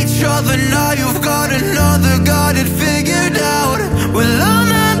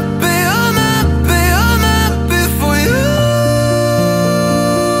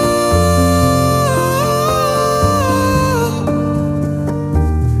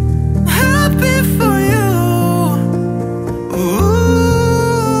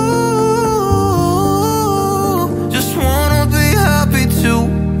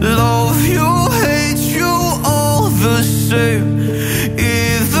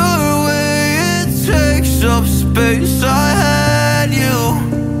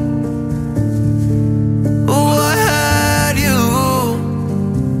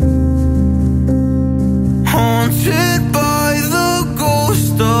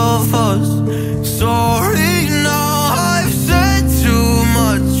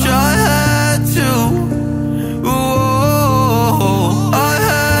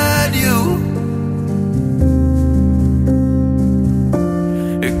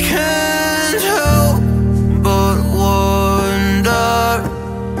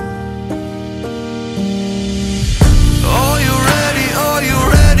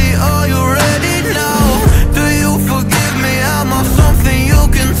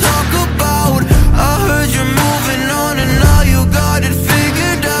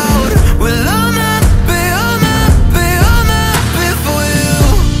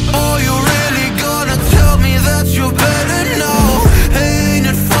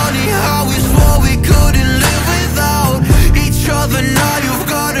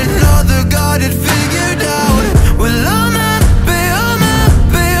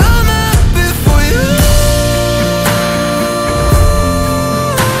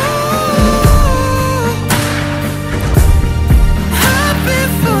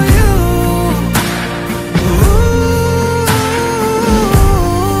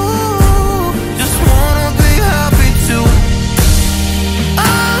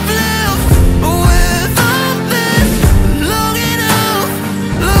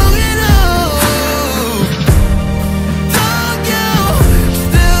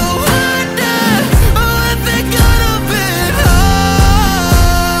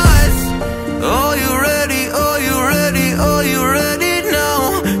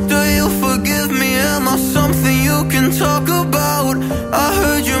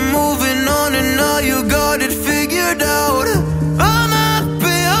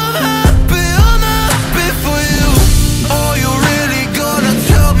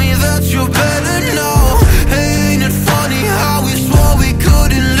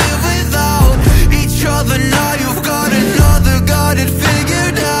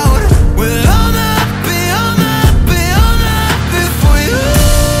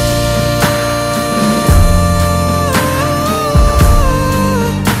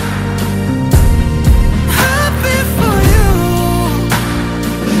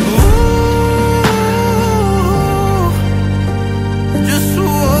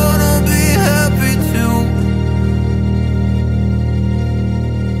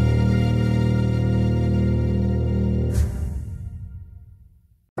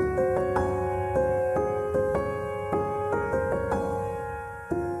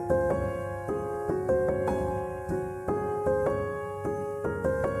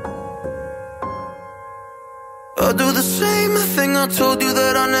I'll do the same thing I told you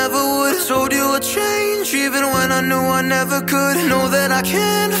that I never would. Told you I'd change even when I knew I never could. Know that I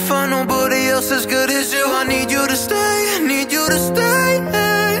can't find nobody else as good as you. I need you to stay, need you to stay.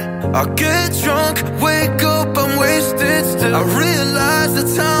 I get drunk, wake up, I'm wasted still. I realize the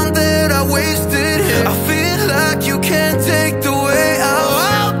time that I wasted here. I feel like you can't take the way out.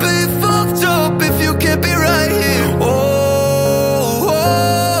 I'll be fucked up if you can't be right here.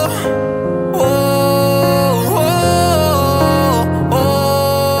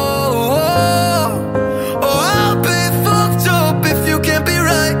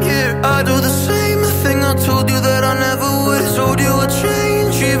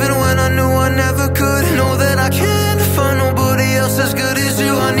 As good as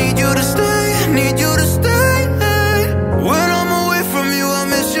you, I need you to stay, need you to stay. When I'm away from you, I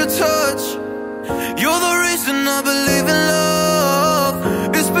miss your touch. You're the reason I believe in love.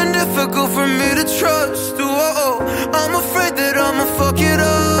 It's been difficult for me to trust. Oh, I'm afraid that I'ma fuck it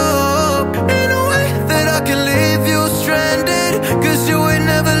up in a way that I can leave you stranded. Cause you ain't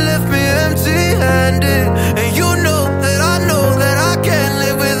never left me empty-handed. And you know that I can't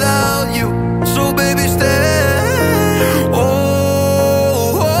live without you. So baby, stay.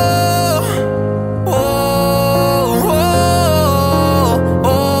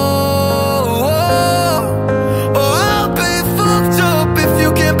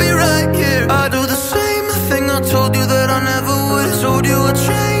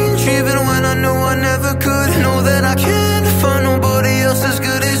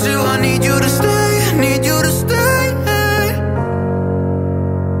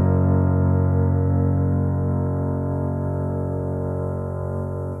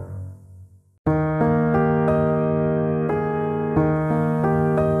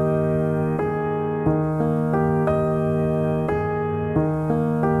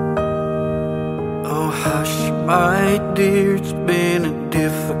 It's been a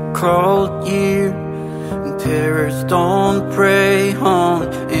difficult year, and terrorists don't prey on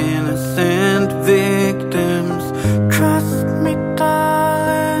innocent victims. Trust me,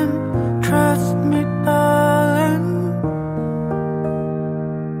 darling, trust me, darling.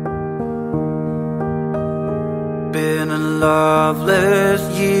 Been a loveless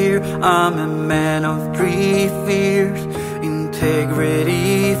year, I'm a man of three fears: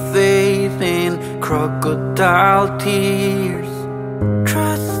 integrity, faith, and crocodile tears.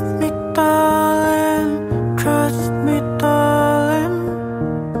 Trust me, darling, trust me, darling.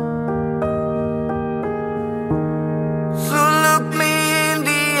 So look me in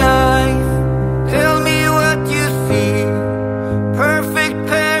the eyes, tell me what you see. Perfect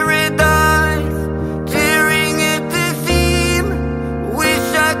paradise, tearing at the seam. Wish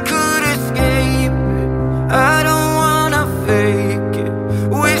I could escape it, I don't wanna fake it.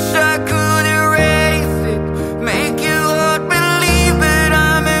 Wish I could erase it, make you all believe it.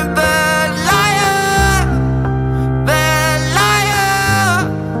 I'm a bad liar, bad liar.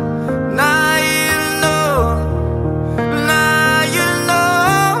 Now you know, now you know.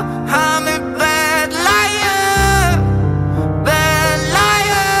 I'm a bad liar, bad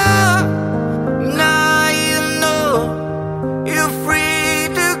liar. Now you know, you're free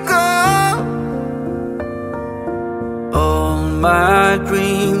to go. All my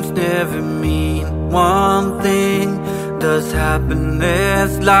dreams never mean one thing. Does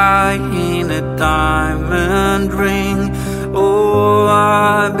happiness lie in a diamond ring? Oh,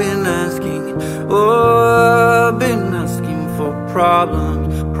 I've been asking, oh, I've been asking for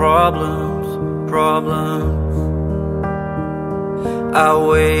problems, problems, problems. I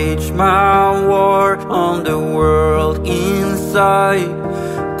wage my war on the world inside.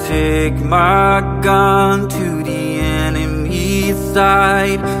 Take my gun to the enemy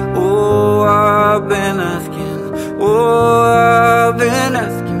side. Oh, I've been asking, oh, I've been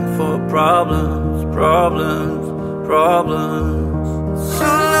asking for problems, problems, problems. So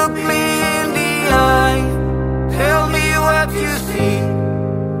look me in the eye, tell me what you see.